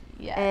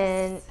 Yes.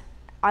 And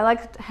I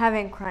like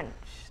having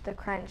the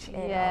crunch in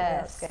it.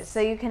 Yes. That's good. So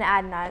you can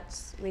add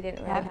nuts. We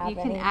didn't really have You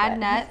can any, add but-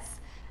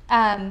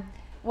 nuts.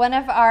 One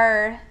of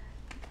our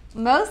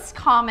most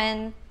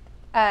common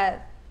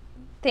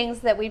things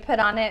that we put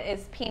on it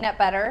is peanut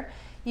butter.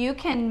 You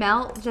can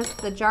melt just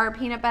the jar of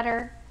peanut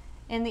butter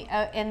in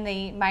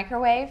the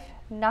microwave,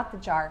 not the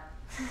jar.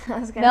 I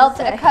was gonna Melt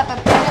say. a cup of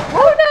peanut.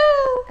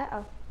 Oh no!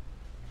 Uh-oh.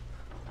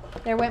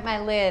 There went my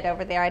lid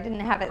over there. I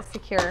didn't have it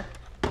secure.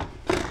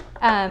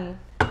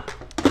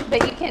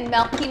 but you can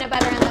melt peanut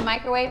butter in the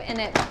microwave and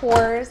it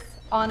pours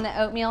on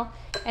the oatmeal,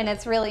 and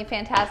it's really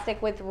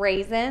fantastic with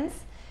raisins.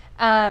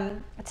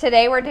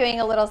 Today we're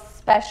doing a little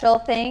special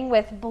thing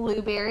with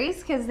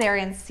blueberries because they're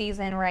in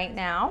season right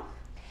now.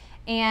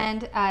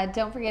 And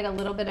don't forget a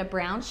little bit of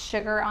brown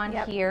sugar on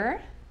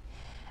here.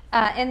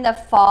 In the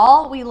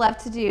fall, we love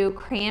to do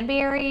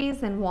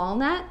cranberries and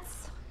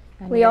walnuts.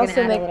 And we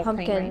also make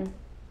pumpkin.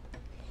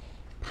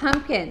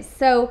 Pumpkins.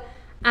 So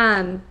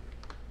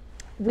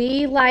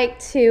we like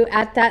to,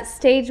 at that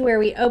stage where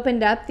we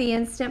opened up the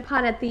Instant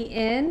Pot at the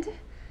end,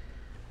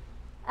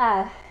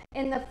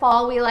 in the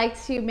fall, we like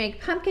to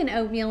make pumpkin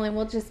oatmeal, and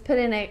we'll just put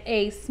in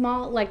a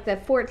small, like the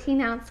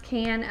 14-ounce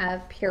can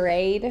of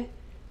pureed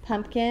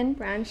pumpkin.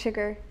 Brown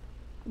sugar.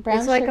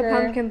 It's like a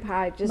pumpkin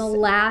pie. Just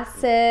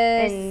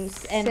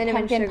molasses and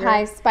pumpkin sugar.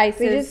 Pie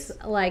spices,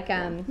 like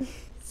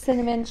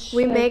cinnamon sugar.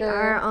 We make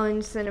our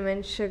own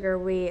cinnamon sugar.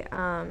 We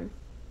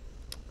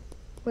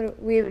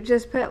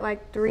just put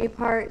like 3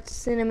 parts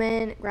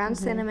cinnamon, ground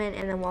cinnamon,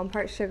 and then 1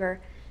 part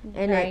sugar.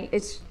 And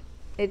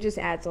it just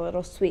adds a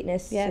little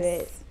sweetness to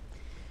it.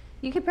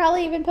 You could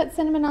probably even put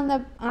cinnamon on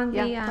the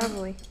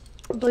probably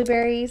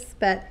blueberries,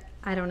 but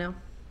I don't know.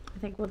 I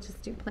think we'll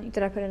just do plain.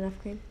 Did I put enough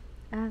cream?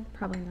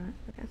 Probably not.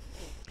 Okay.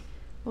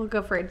 We'll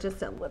go for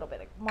just a little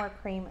bit more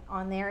cream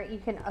on there. You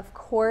can, of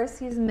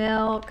course, use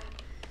milk.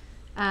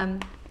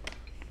 Right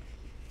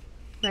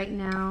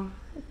now,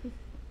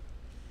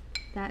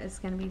 that is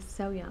going to be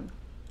so yum.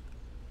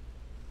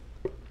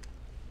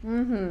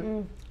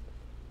 Oh,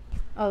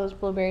 those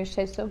blueberries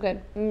taste so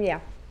good. Yeah.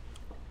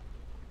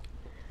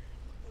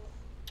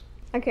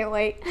 I can't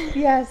wait.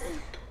 Yes.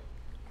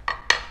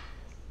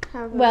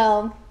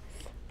 Well,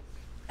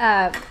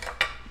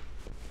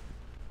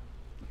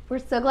 we're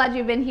so glad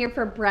you've been here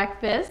for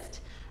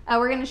breakfast.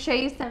 We're going to show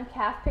you some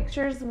calf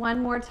pictures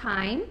one more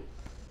time.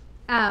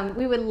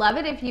 We would love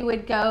it if you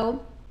would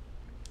go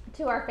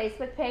to our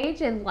Facebook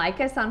page and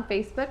like us on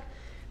Facebook.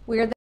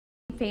 We're the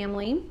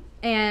family,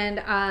 and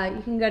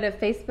you can go to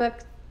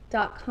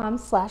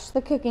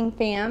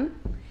facebook.com/thecookingfam.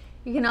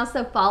 You can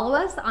also follow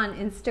us on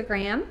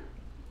Instagram,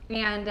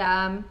 and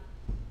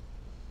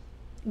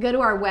go to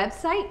our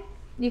website.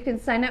 You can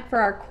sign up for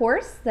our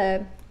course.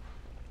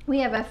 We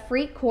have a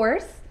free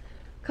course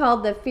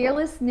called the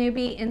Fearless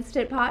Newbie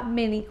Instant Pot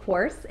Mini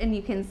Course, and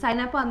you can sign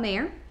up on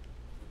there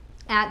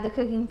at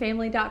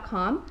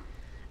thecookingfamily.com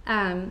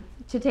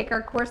to take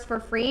our course for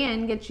free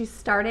and get you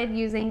started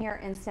using your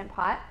Instant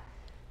Pot.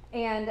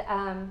 And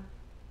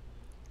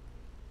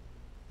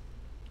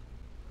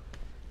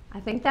I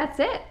think that's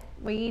it.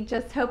 We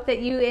just hope that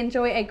you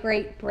enjoy a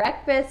great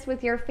breakfast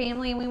with your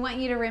family, and we want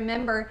you to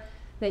remember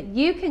that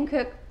you can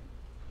cook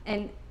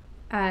and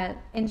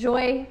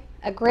enjoy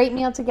a great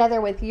meal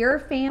together with your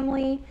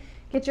family.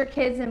 Get your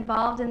kids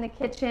involved in the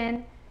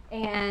kitchen,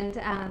 and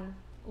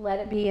let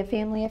it be a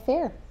family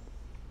affair.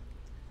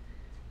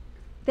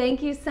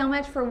 Thank you so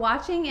much for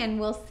watching, and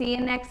we'll see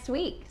you next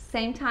week.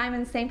 Same time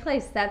and same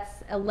place.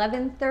 That's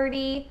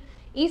 11:30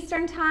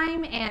 Eastern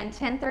Time and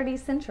 10:30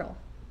 Central.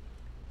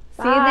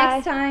 See you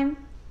next time.